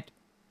get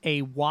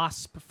a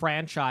Wasp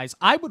franchise.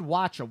 I would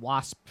watch a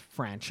Wasp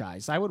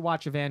franchise. I would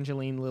watch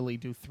Evangeline Lilly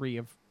do 3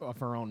 of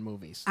her own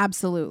movies.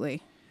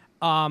 Absolutely.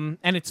 And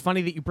it's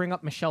funny that you bring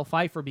up Michelle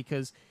Pfeiffer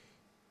because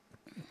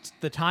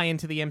the tie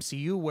into the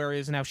MCU,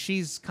 whereas now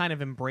she's kind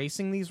of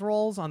embracing these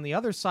roles. On the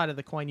other side of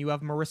the coin, you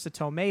have Marissa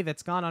Tomei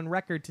that's gone on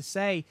record to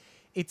say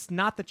it's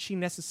not that she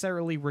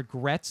necessarily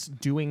regrets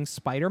doing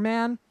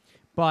Spider-Man,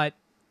 but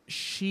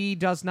she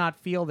does not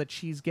feel that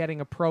she's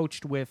getting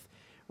approached with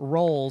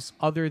roles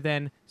other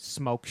than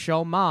Smoke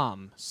Show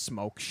Mom,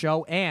 Smoke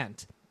Show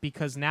Aunt,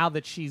 because now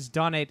that she's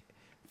done it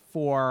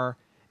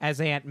as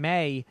Aunt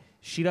May,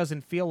 she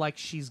doesn't feel like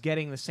she's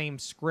getting the same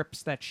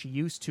scripts that she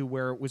used to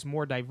where it was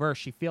more diverse.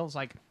 She feels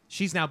like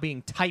she's now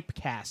being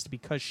typecast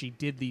because she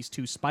did these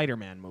 2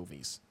 Spider-Man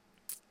movies.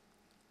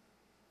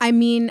 I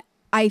mean,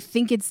 I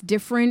think it's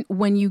different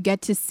when you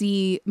get to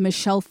see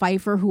Michelle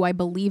Pfeiffer, who I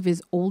believe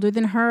is older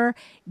than her,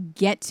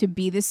 get to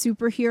be the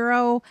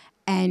superhero,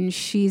 and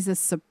she's a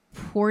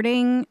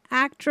supporting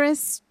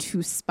actress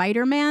to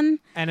Spider-Man.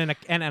 And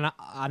an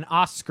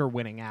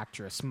Oscar-winning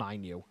actress,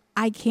 mind you.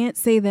 I can't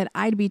say that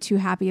I'd be too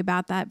happy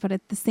about that, but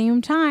at the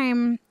same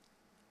time,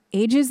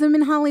 ageism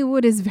in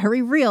Hollywood is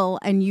very real,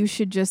 and you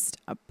should just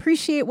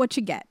appreciate what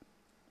you get.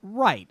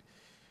 Right.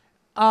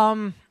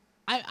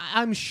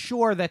 I'm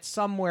sure that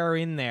somewhere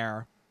in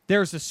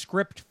there's a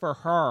script for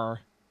her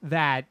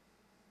that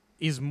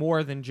is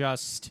more than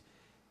just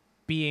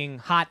being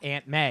hot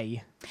Aunt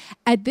May.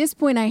 At this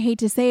point, I hate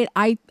to say it,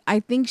 I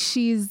think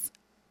she's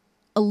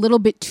a little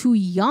bit too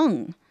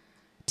young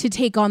to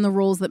take on the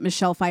roles that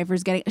Michelle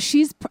Pfeiffer's getting.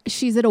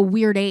 She's at a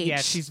weird age. Yeah,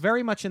 she's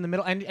very much in the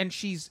middle, and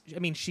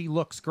she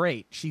looks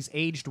great. She's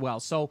aged well,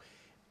 so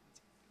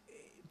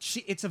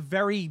it's a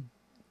very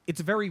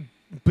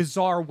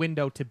bizarre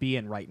window to be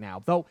in right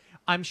now. Though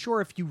I'm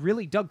sure if you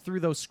really dug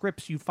through those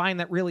scripts, you'd find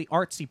that really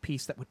artsy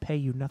piece that would pay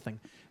you nothing.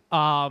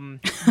 And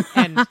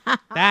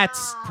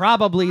that's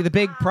probably the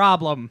big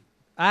problem.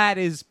 That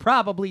is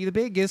probably the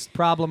biggest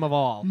problem of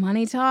all.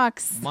 Money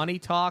talks. Money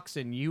talks,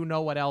 and you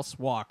know what else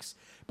walks.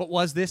 But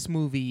was this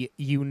movie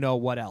you know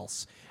what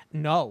else?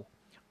 No.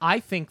 I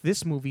think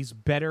this movie's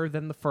better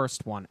than the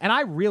first one. And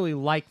I really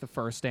like the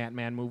first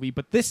Ant-Man movie,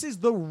 but this is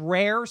the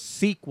rare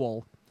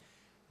sequel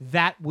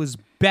that was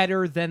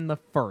better than the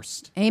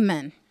first.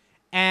 Amen.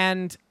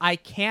 And I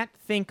can't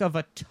think of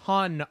a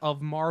ton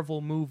of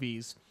Marvel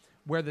movies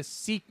where the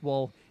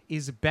sequel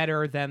is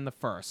better than the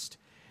first.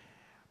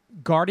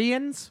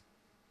 Guardians?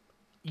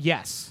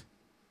 Yes.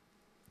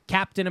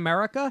 Captain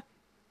America?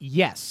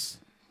 Yes.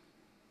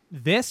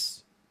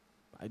 This?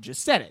 I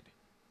just said it.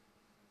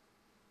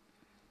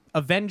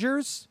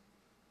 Avengers?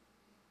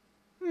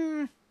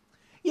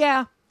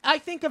 Yeah. I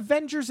think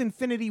Avengers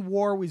Infinity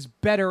War was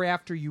better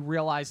after you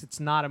realize it's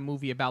not a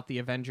movie about the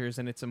Avengers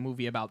and it's a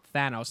movie about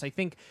Thanos. I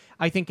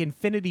think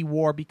Infinity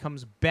War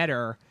becomes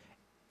better.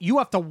 You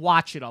have to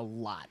watch it a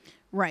lot.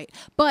 Right.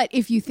 But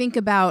if you think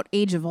about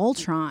Age of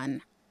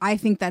Ultron, I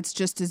think that's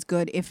just as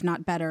good, if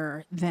not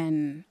better,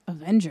 than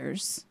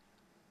Avengers.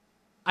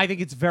 I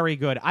think it's very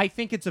good. I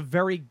think it's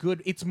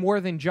it's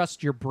more than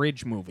just your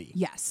bridge movie.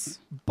 Yes.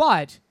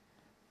 But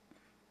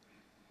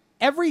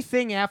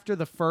everything after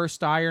the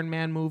first Iron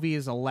Man movie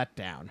is a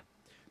letdown.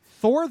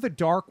 Thor: The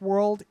Dark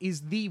World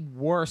is the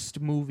worst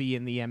movie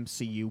in the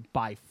MCU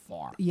by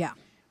far. Yeah.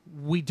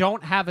 We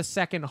don't have a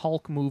second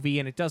Hulk movie,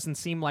 and it doesn't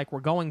seem like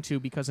we're going to,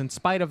 because in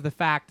spite of the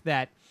fact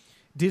that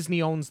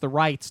Disney owns the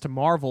rights to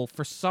Marvel,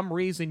 for some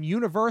reason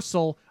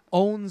Universal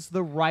owns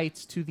the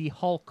rights to the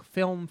Hulk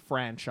film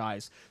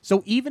franchise.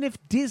 So even if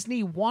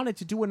Disney wanted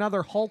to do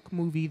another Hulk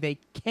movie, they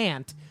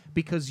can't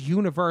because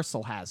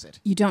Universal has it.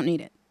 You don't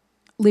need it.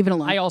 Leave it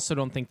alone. I also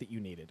don't think that you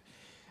need it.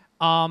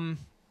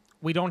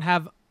 We don't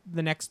have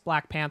the next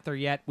Black Panther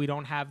yet. We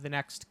don't have the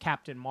next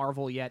Captain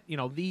Marvel yet. You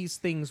know, these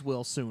things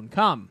will soon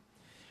come.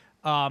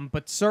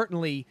 But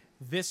certainly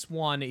this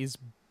one is,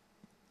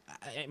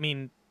 I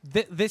mean,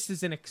 this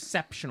is an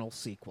exceptional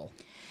sequel.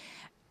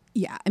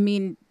 Yeah, I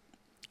mean,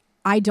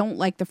 I don't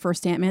like the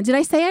first Ant-Man. Did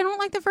I say I don't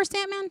like the first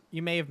Ant-Man?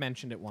 You may have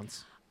mentioned it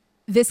once.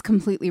 This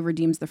completely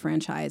redeems the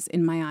franchise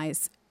in my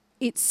eyes.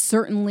 It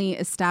certainly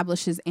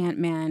establishes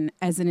Ant-Man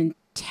as an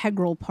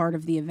integral part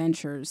of the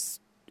Avengers,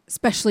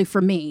 especially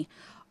for me.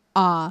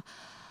 I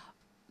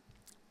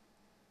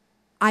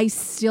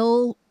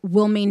still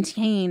will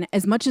maintain,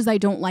 as much as I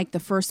don't like the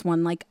first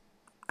one, like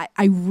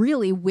I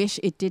really wish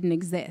it didn't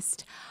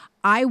exist.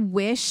 I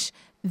wish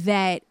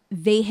that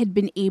they had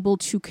been able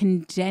to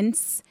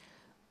condense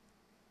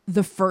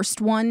the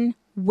first one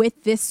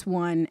with this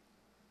one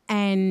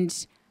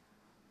and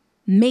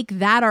make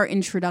that our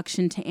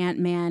introduction to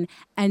Ant-Man,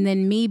 and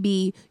then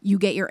maybe you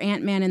get your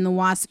Ant-Man and the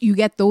Wasp, you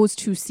get those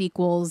two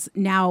sequels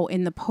now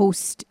in the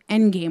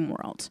post-Endgame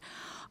world.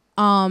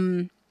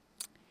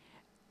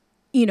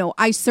 You know,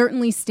 I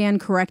certainly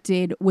stand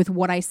corrected with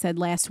what I said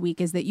last week,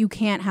 is that you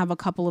can't have a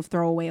couple of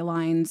throwaway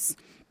lines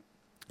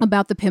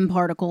about the Pym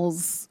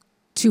particles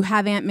to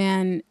have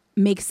Ant-Man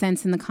make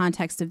sense in the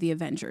context of the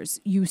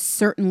Avengers. You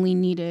certainly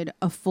needed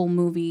a full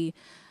movie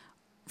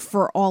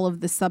for all of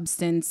the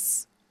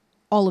substance,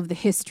 all of the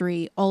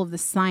history, all of the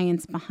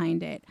science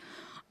behind it.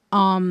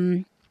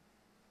 But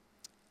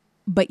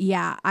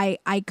yeah,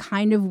 I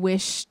kind of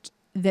wished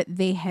that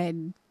they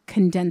had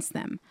condensed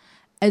them.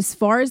 As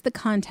far as the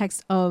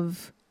context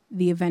of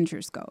the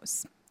Avengers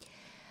goes,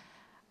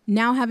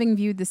 now having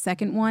viewed the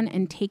second one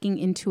and taking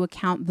into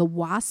account the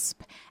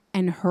Wasp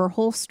and her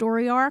whole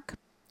story arc,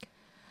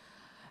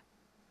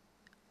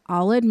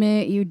 I'll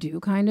admit you do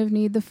kind of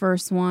need the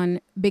first one,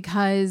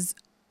 because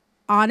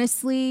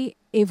honestly,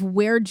 if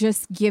we're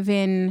just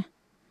given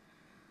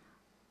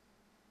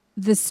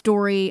the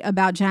story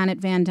about Janet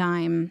Van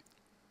Dyne,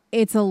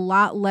 it's a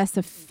lot less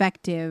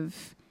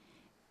effective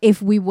if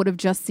we would have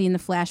just seen the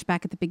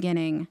flashback at the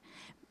beginning.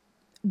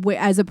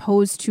 as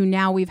opposed to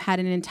now we've had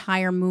an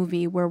entire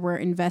movie where we're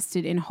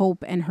invested in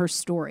Hope and her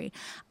story.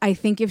 I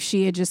think if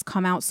she had just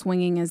come out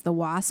swinging as the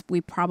Wasp,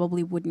 we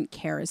probably wouldn't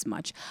care as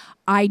much.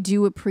 I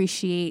do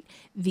appreciate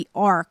the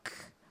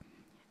arc,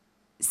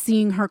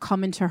 seeing her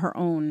come into her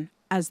own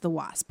as the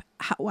Wasp.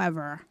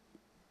 However,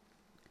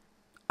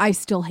 I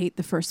still hate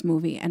the first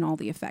movie and all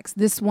the effects.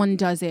 This one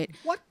does it.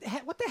 What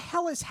the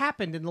hell has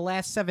happened in the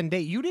last 7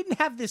 days? You didn't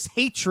have this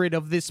hatred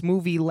of this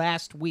movie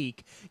last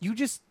week. You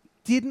just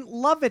didn't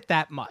love it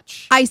that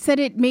much. I said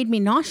it made me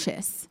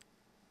nauseous.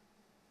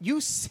 You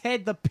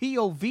said the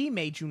POV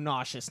made you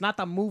nauseous, not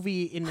the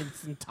movie in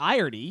its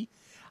entirety.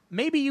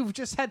 Maybe you've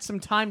just had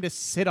some time to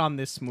sit on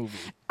this movie.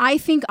 I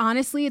think,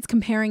 honestly, it's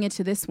comparing it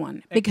to this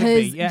one. It could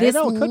Because be. Yeah, this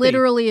no, it could be.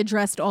 literally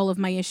addressed all of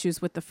my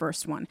issues with the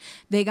first one.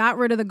 They got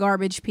rid of the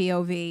garbage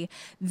POV.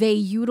 They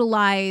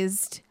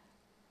utilized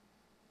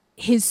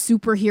his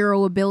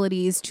superhero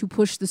abilities to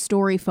push the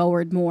story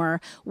forward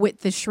more with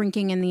the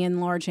shrinking and the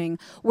enlarging.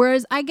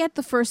 Whereas I get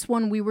the first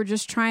one, we were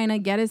just trying to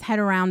get his head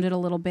around it a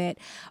little bit.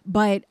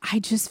 But I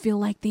just feel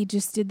like they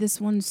just did this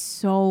one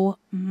so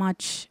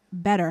much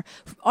better.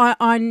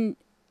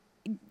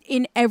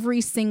 In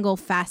every single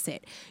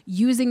facet,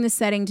 using the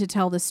setting to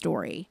tell the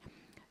story,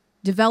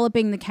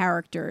 developing the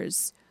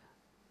characters,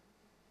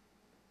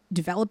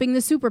 developing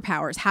the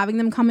superpowers, having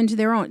them come into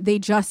their own. They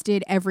just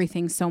did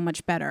everything so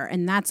much better.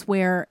 And that's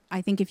where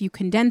I think if you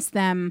condense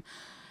them,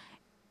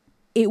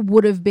 it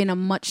would have been a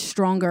much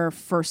stronger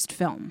first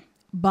film.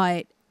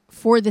 But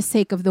for the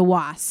sake of the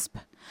Wasp,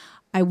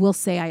 I will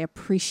say I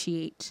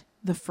appreciate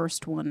the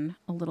first one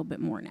a little bit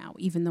more now,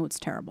 even though it's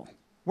terrible.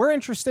 We're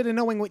interested in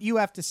knowing what you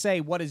have to say.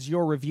 What is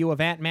your review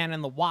of Ant-Man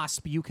and the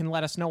Wasp? You can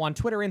let us know on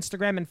Twitter,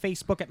 Instagram, and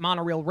Facebook at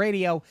Monorail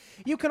Radio.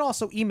 You can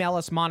also email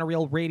us,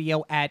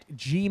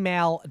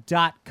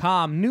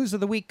 monorailradio@gmail.com. News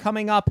of the week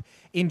coming up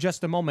in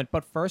just a moment,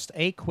 but first,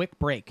 a quick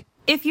break.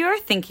 If you're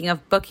thinking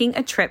of booking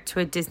a trip to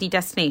a Disney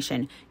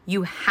destination,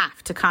 you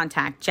have to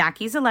contact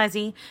Jackie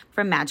Zalezi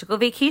from Magical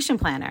Vacation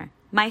Planner.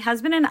 My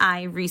husband and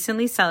I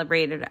recently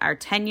celebrated our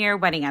 10-year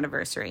wedding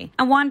anniversary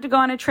and wanted to go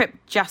on a trip,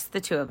 just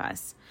the two of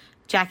us.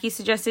 Jackie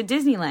suggested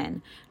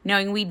Disneyland,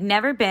 knowing we'd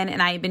never been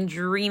and I had been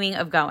dreaming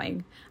of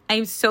going. I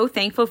am so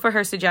thankful for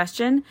her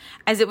suggestion,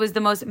 as it was the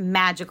most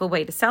magical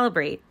way to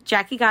celebrate.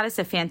 Jackie got us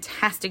a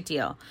fantastic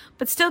deal,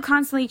 but still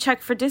constantly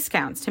checked for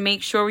discounts to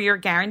make sure we are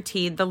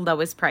guaranteed the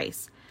lowest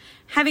price.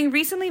 Having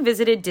recently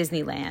visited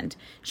Disneyland,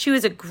 she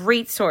was a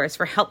great source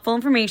for helpful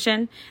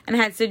information and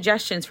had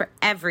suggestions for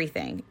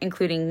everything,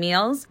 including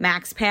meals,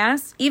 Max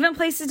Pass, even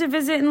places to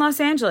visit in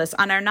Los Angeles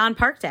on our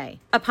non-park day.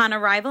 Upon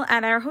arrival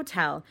at our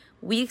hotel,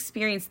 we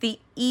experienced the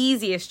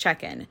easiest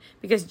check-in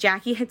because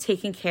Jackie had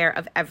taken care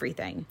of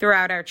everything.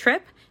 Throughout our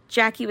trip,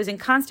 Jackie was in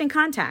constant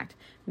contact,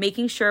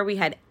 making sure we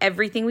had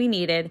everything we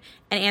needed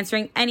and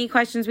answering any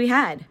questions we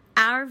had.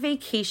 Our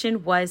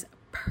vacation was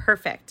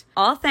perfect.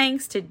 All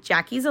thanks to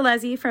Jackie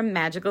Zalezi from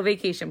Magical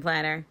Vacation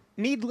Planner.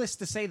 Needless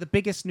to say, the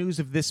biggest news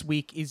of this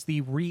week is the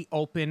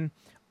reopen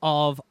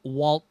of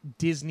Walt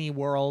Disney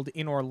World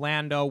in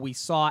Orlando. We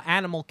saw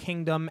Animal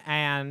Kingdom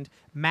and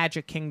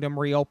Magic Kingdom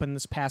reopen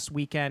this past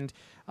weekend.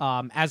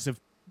 As of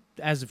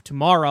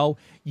tomorrow,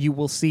 you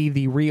will see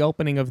the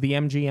reopening of the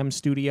MGM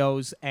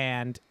Studios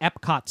and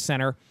Epcot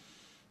Center.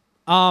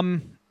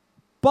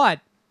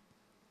 But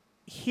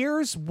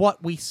here's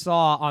what we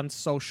saw on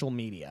social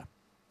media.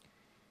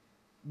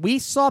 We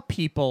saw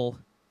people,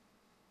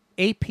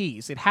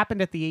 APs, it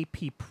happened at the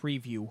AP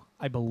preview,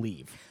 I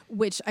believe.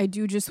 Which I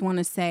do just want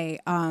to say,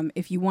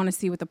 if you want to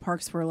see what the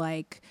parks were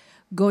like,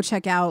 go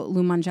check out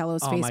Lou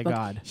Mangello's Facebook. My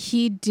God.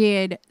 He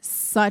did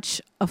such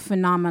a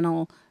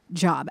phenomenal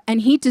job,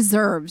 and he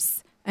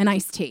deserves an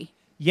iced tea.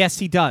 Yes,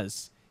 he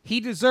does. He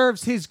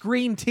deserves his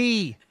green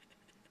tea.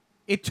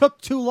 It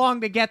took too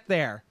long to get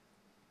there.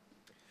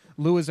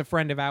 Lou is a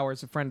friend of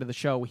ours, a friend of the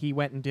show. He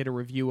went and did a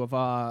review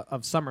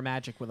of Summer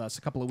Magic with us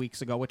a couple of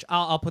weeks ago, which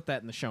I'll put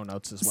that in the show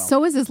notes as well.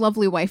 So is his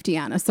lovely wife,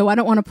 Deanna, so I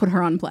don't want to put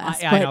her on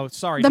blast. I know.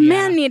 Sorry, The Deanna.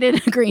 man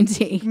needed a green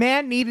tea.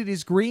 Man needed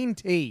his green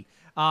tea.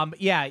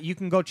 Yeah, you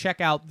can go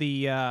check out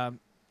the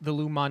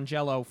Lou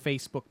Mangello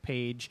Facebook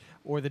page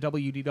or the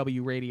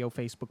WDW Radio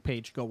Facebook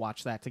page. Go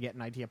watch that to get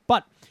an idea.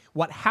 But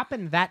what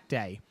happened that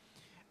day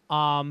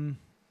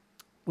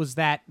was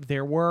that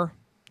there were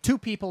two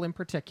people in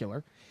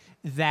particular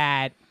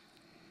that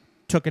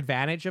took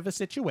advantage of a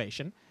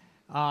situation.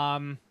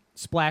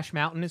 Splash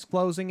Mountain is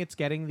closing. It's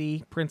getting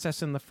the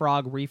Princess and the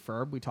Frog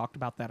refurb. We talked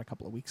about that a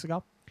couple of weeks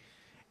ago.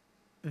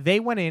 They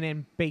went in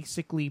and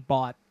basically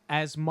bought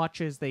as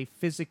much as they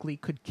physically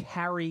could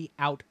carry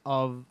out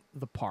of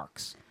the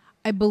parks.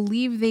 I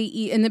believe they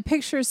in the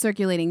pictures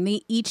circulating,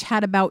 they each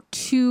had about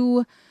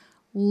 2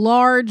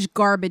 large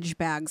garbage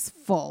bags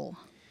full.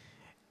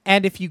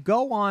 And if you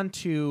go on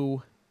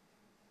to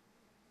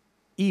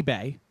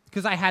eBay,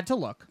 because I had to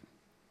look,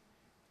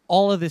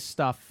 all of this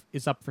stuff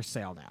is up for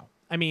sale now.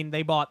 I mean,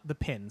 they bought the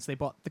pins, they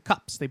bought the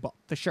cups, they bought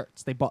the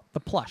shirts, they bought the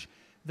plush.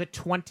 The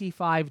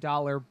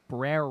 $25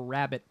 Brer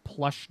Rabbit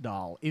plush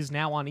doll is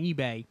now on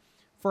eBay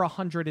for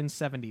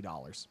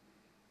 $170.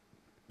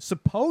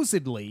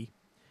 Supposedly,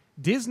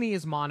 Disney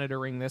is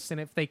monitoring this, and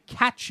if they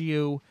catch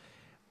you,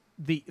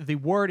 the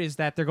word is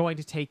that they're going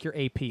to take your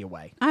AP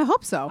away. I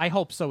hope so. I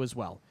hope so as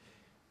well.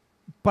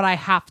 But I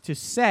have to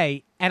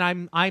say,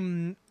 and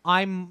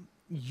I'm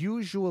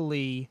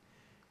usually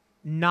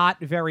not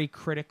very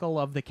critical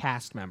of the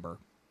cast member.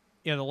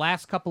 You know, the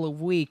last couple of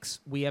weeks,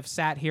 we have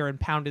sat here and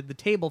pounded the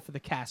table for the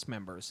cast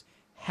members.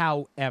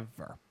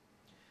 However,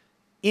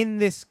 in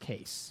this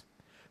case,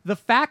 the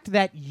fact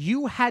that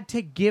you had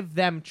to give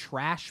them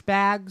trash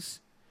bags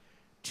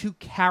to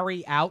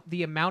carry out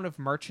the amount of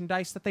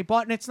merchandise that they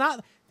bought, and it's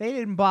not, they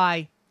didn't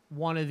buy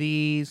one of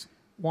these,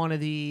 one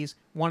of these,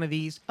 one of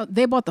these. Oh,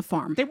 they bought the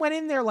farm. They went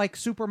in there like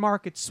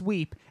supermarket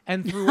sweep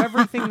and threw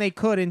everything they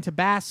could into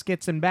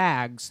baskets and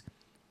bags,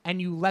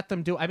 and you let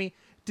them do. I mean,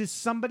 does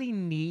somebody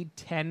need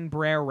 10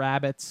 Brer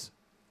Rabbits?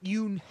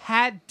 You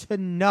had to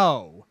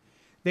know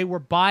they were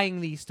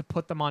buying these to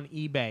put them on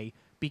eBay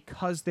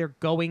because they're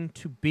going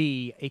to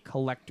be a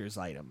collector's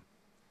item.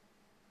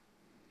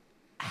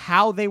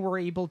 How they were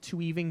able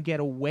to even get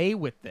away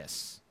with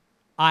this,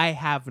 I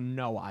have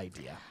no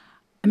idea.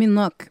 I mean,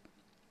 look,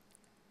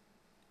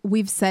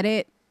 we've said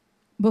it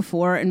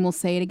before and we'll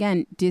say it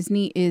again.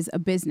 Disney is a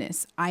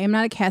business. I am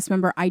not a cast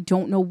member. I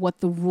don't know what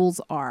the rules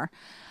are.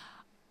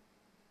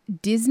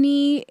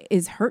 Disney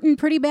is hurting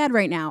pretty bad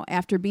right now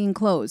after being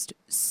closed.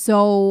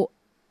 So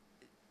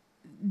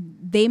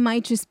they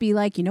might just be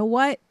like, you know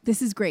what?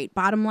 This is great.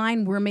 Bottom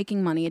line, we're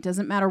making money. It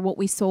doesn't matter what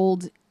we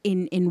sold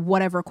in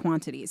whatever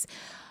quantities.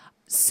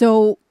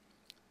 So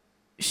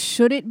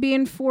should it be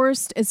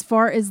enforced as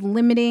far as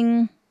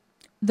limiting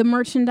the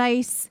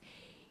merchandise?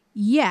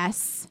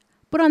 Yes.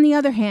 But on the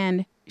other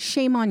hand,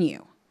 shame on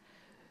you.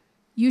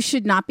 You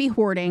should not be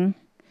hoarding.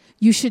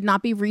 You should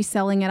not be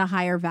reselling at a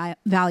higher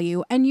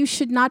value. And you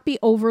should not be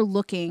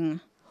overlooking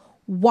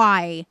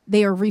why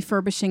they are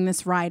refurbishing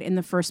this ride in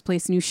the first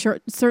place. And you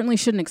certainly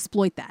shouldn't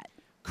exploit that.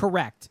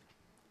 Correct.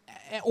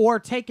 Or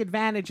take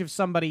advantage of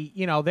somebody.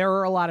 You know, there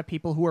are a lot of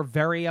people who are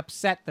very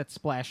upset that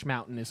Splash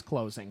Mountain is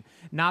closing.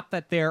 Not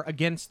that they're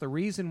against the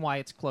reason why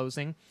it's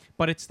closing,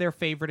 but it's their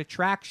favorite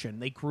attraction.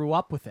 They grew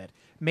up with it.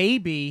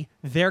 Maybe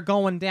they're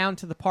going down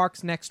to the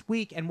parks next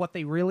week, and what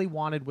they really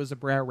wanted was a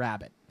Brer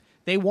Rabbit.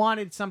 They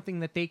wanted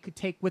something that they could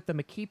take with them,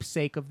 a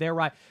keepsake of their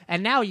ride.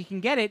 And now you can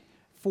get it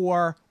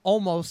for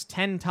almost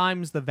 10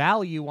 times the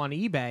value on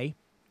eBay.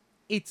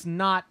 It's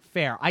not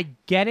fair. I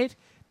get it.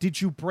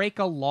 Did you break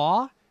a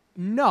law?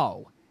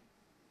 No.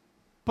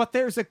 But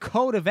there's a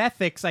code of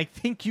ethics I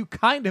think you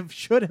kind of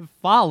should have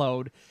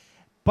followed.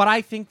 But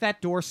I think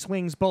that door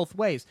swings both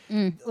ways.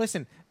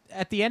 Listen,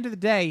 at the end of the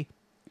day,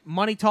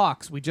 money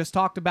talks. We just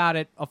talked about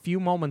it a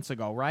few moments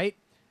ago, right?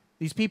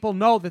 These people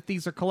know that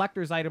these are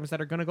collector's items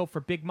that are going to go for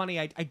big money.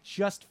 I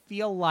just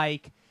feel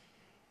like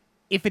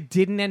if it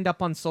didn't end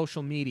up on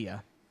social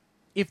media,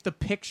 if the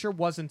picture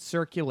wasn't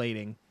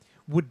circulating,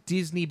 would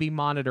Disney be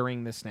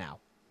monitoring this now?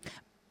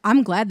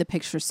 I'm glad the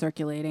picture's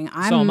circulating.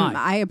 So am I.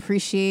 I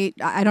appreciate.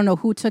 I don't know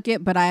who took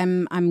it, but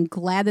I'm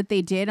glad that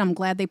they did. I'm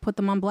glad they put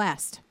them on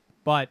blast.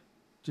 But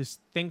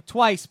just think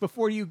twice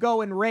before you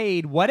go and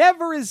raid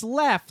whatever is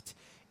left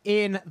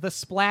in the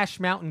Splash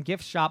Mountain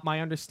gift shop.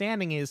 My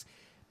understanding is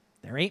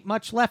there ain't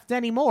much left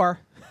anymore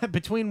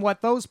between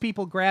what those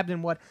people grabbed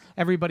and what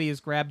everybody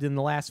has grabbed in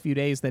the last few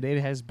days that it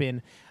has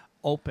been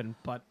open.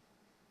 But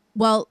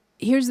well,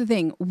 here's the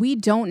thing. We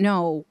don't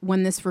know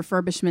when this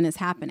refurbishment is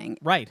happening.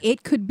 Right.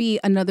 It could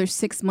be another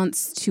 6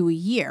 months to a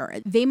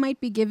year. They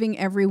might be giving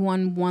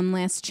everyone one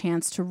last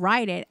chance to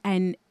ride it.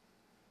 And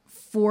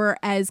for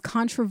as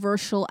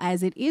controversial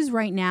as it is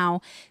right now,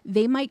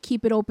 they might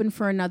keep it open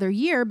for another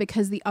year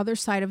because the other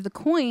side of the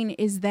coin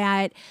is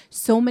that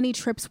so many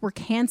trips were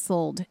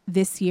canceled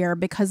this year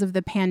because of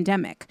the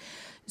pandemic.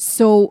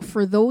 So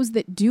for those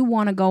that do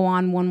want to go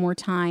on one more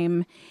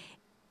time,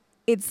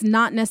 it's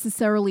not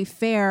necessarily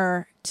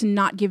fair to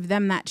not give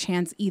them that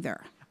chance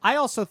either. I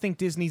also think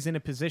Disney's in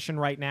a position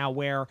right now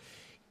where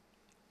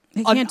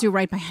they can't do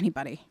right by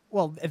anybody.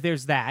 Well,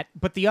 there's that.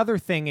 But the other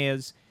thing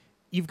is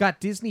you've got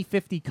Disney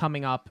 50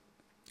 coming up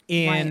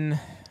in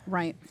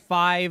right.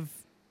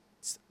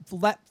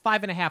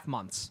 5.5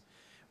 months,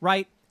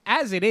 right?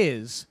 As it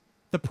is,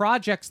 the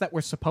projects that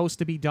were supposed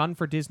to be done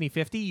for Disney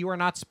 50, you are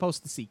not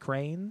supposed to see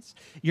cranes.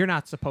 You're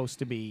not supposed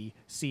to be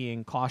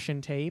seeing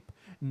caution tape,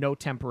 no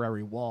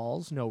temporary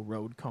walls, no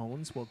road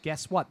cones. Well,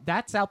 guess what?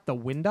 That's out the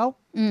window.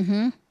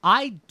 Mm-hmm.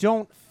 I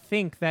don't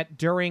think that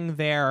during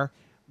their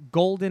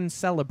golden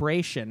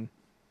celebration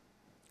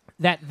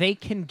that they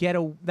can get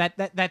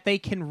that they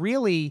can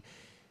really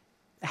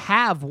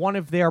have one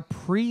of their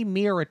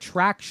premier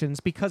attractions,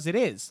 because it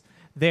is.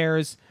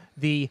 There's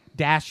the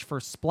Dash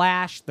for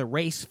Splash, the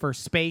Race for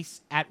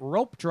Space at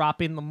Rope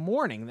Drop in the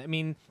morning. I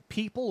mean,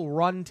 people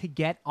run to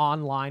get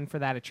online for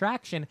that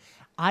attraction.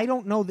 I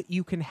don't know that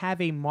you can have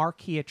a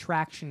marquee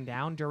attraction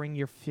down during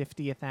your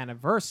 50th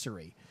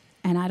anniversary.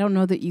 And I don't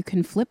know that you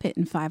can flip it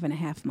in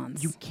 5.5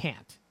 months. You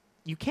can't.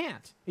 You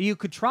can't. You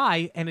could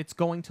try, and it's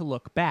going to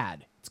look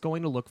bad. It's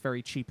going to look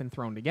very cheap and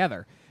thrown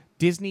together.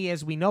 Disney,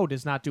 as we know,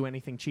 does not do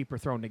anything cheap or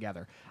thrown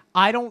together.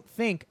 I don't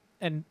think,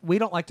 and we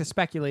don't like to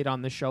speculate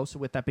on this show, so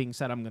with that being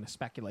said, I'm going to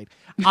speculate.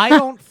 I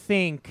don't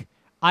think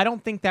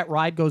that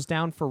ride goes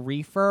down for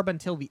refurb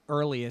until the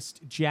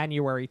earliest,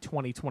 January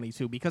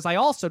 2022, because I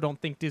also don't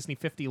think Disney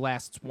 50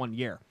 lasts 1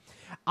 year.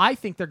 I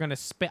think they're going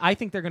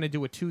to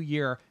do a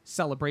 2-year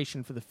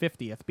celebration for the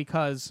 50th,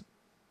 because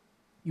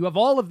you have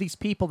all of these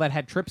people that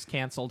had trips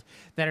canceled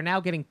that are now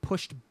getting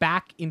pushed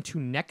back into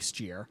next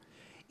year,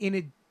 in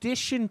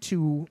addition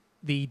to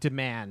the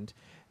demand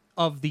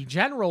of the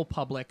general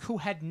public who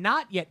had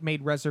not yet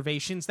made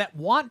reservations that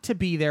want to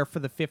be there for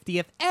the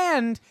 50th.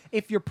 And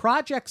if your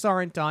projects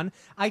aren't done,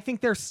 I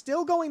think they're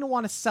still going to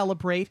want to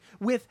celebrate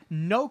with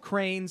no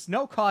cranes,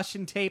 no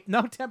caution tape,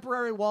 no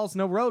temporary walls,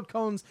 no road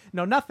cones,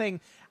 no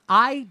nothing.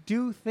 I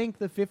do think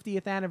the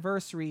 50th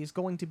anniversary is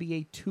going to be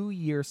a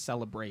 2-year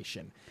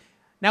celebration.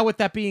 Now, with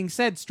that being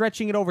said,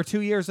 stretching it over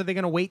 2 years, are they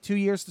going to wait 2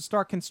 years to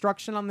start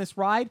construction on this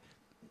ride?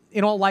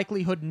 In all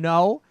likelihood,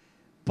 no.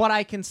 But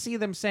I can see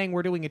them saying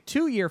we're doing a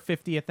 2-year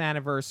 50th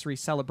anniversary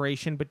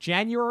celebration, but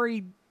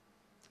January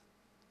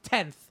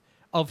 10th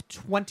of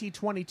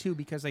 2022,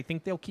 because I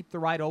think they'll keep the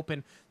ride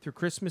open through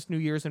Christmas, New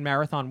Year's, and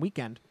Marathon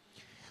weekend.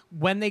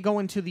 When they go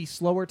into the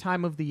slower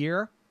time of the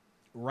year,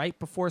 right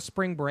before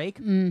spring break,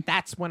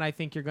 that's when I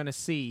think you're going to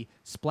see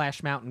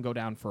Splash Mountain go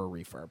down for a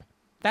refurb.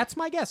 That's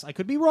my guess. I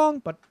could be wrong,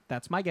 but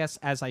that's my guess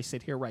as I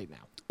sit here right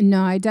now.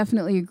 No, I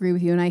definitely agree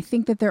with you. And I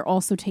think that they're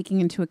also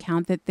taking into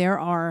account that there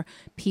are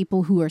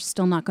people who are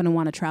still not going to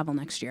want to travel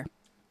next year.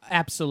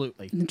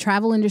 Absolutely. The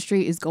travel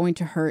industry is going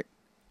to hurt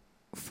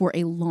for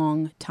a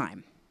long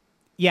time.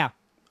 Yeah,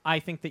 I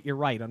think that you're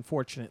right,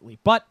 unfortunately.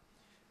 But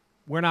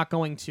we're not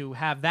going to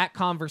have that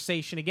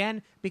conversation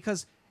again,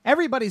 because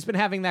everybody's been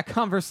having that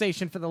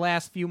conversation for the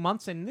last few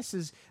months, and this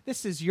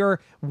is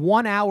your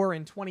 1 hour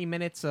and 20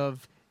 minutes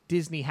of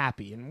Disney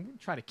happy, and we'll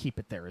try to keep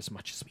it there as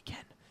much as we can.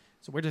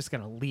 So we're just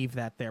going to leave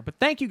that there. But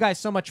thank you guys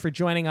so much for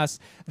joining us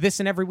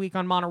this and every week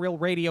on Monorail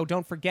Radio.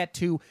 Don't forget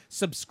to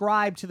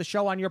subscribe to the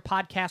show on your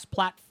podcast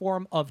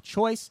platform of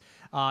choice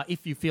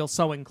if you feel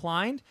so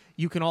inclined.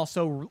 You can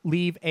also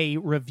leave a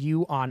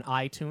review on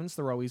iTunes.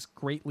 They're always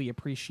greatly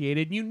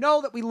appreciated. You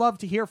know that we love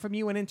to hear from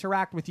you and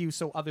interact with you.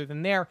 So other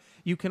than there,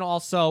 you can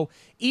also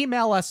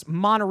email us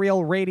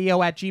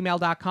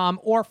monorailradio@gmail.com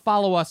or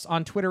follow us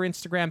on Twitter,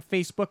 Instagram,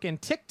 Facebook,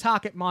 and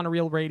TikTok at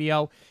Monorail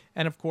Radio.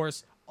 And of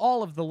course,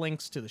 all of the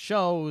links to the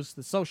shows,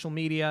 the social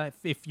media.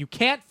 If you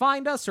can't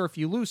find us, or if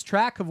you lose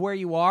track of where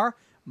you are,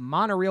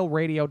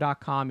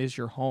 monorailradio.com is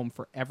your home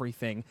for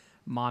everything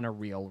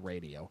Monorail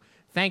Radio.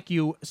 Thank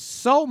you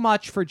so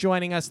much for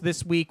joining us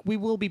this week. We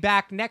will be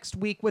back next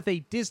week with a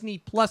Disney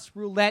Plus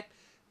roulette.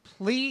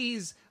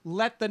 Please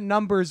let the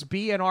numbers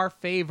be in our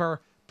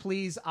favor.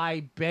 Please,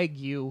 I beg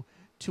you,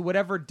 to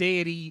whatever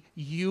deity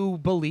you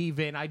believe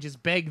in. I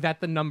just beg that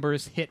the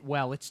numbers hit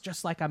well. It's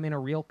just like I'm in a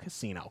real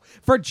casino.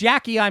 For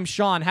Jackie, I'm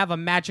Sean. Have a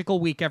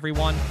magical week,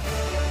 everyone.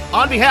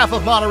 On behalf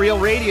of Monorail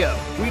Radio,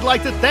 we'd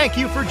like to thank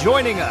you for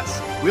joining us.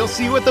 We'll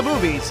see you at the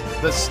movies,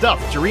 the stuff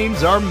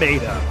dreams are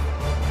made of.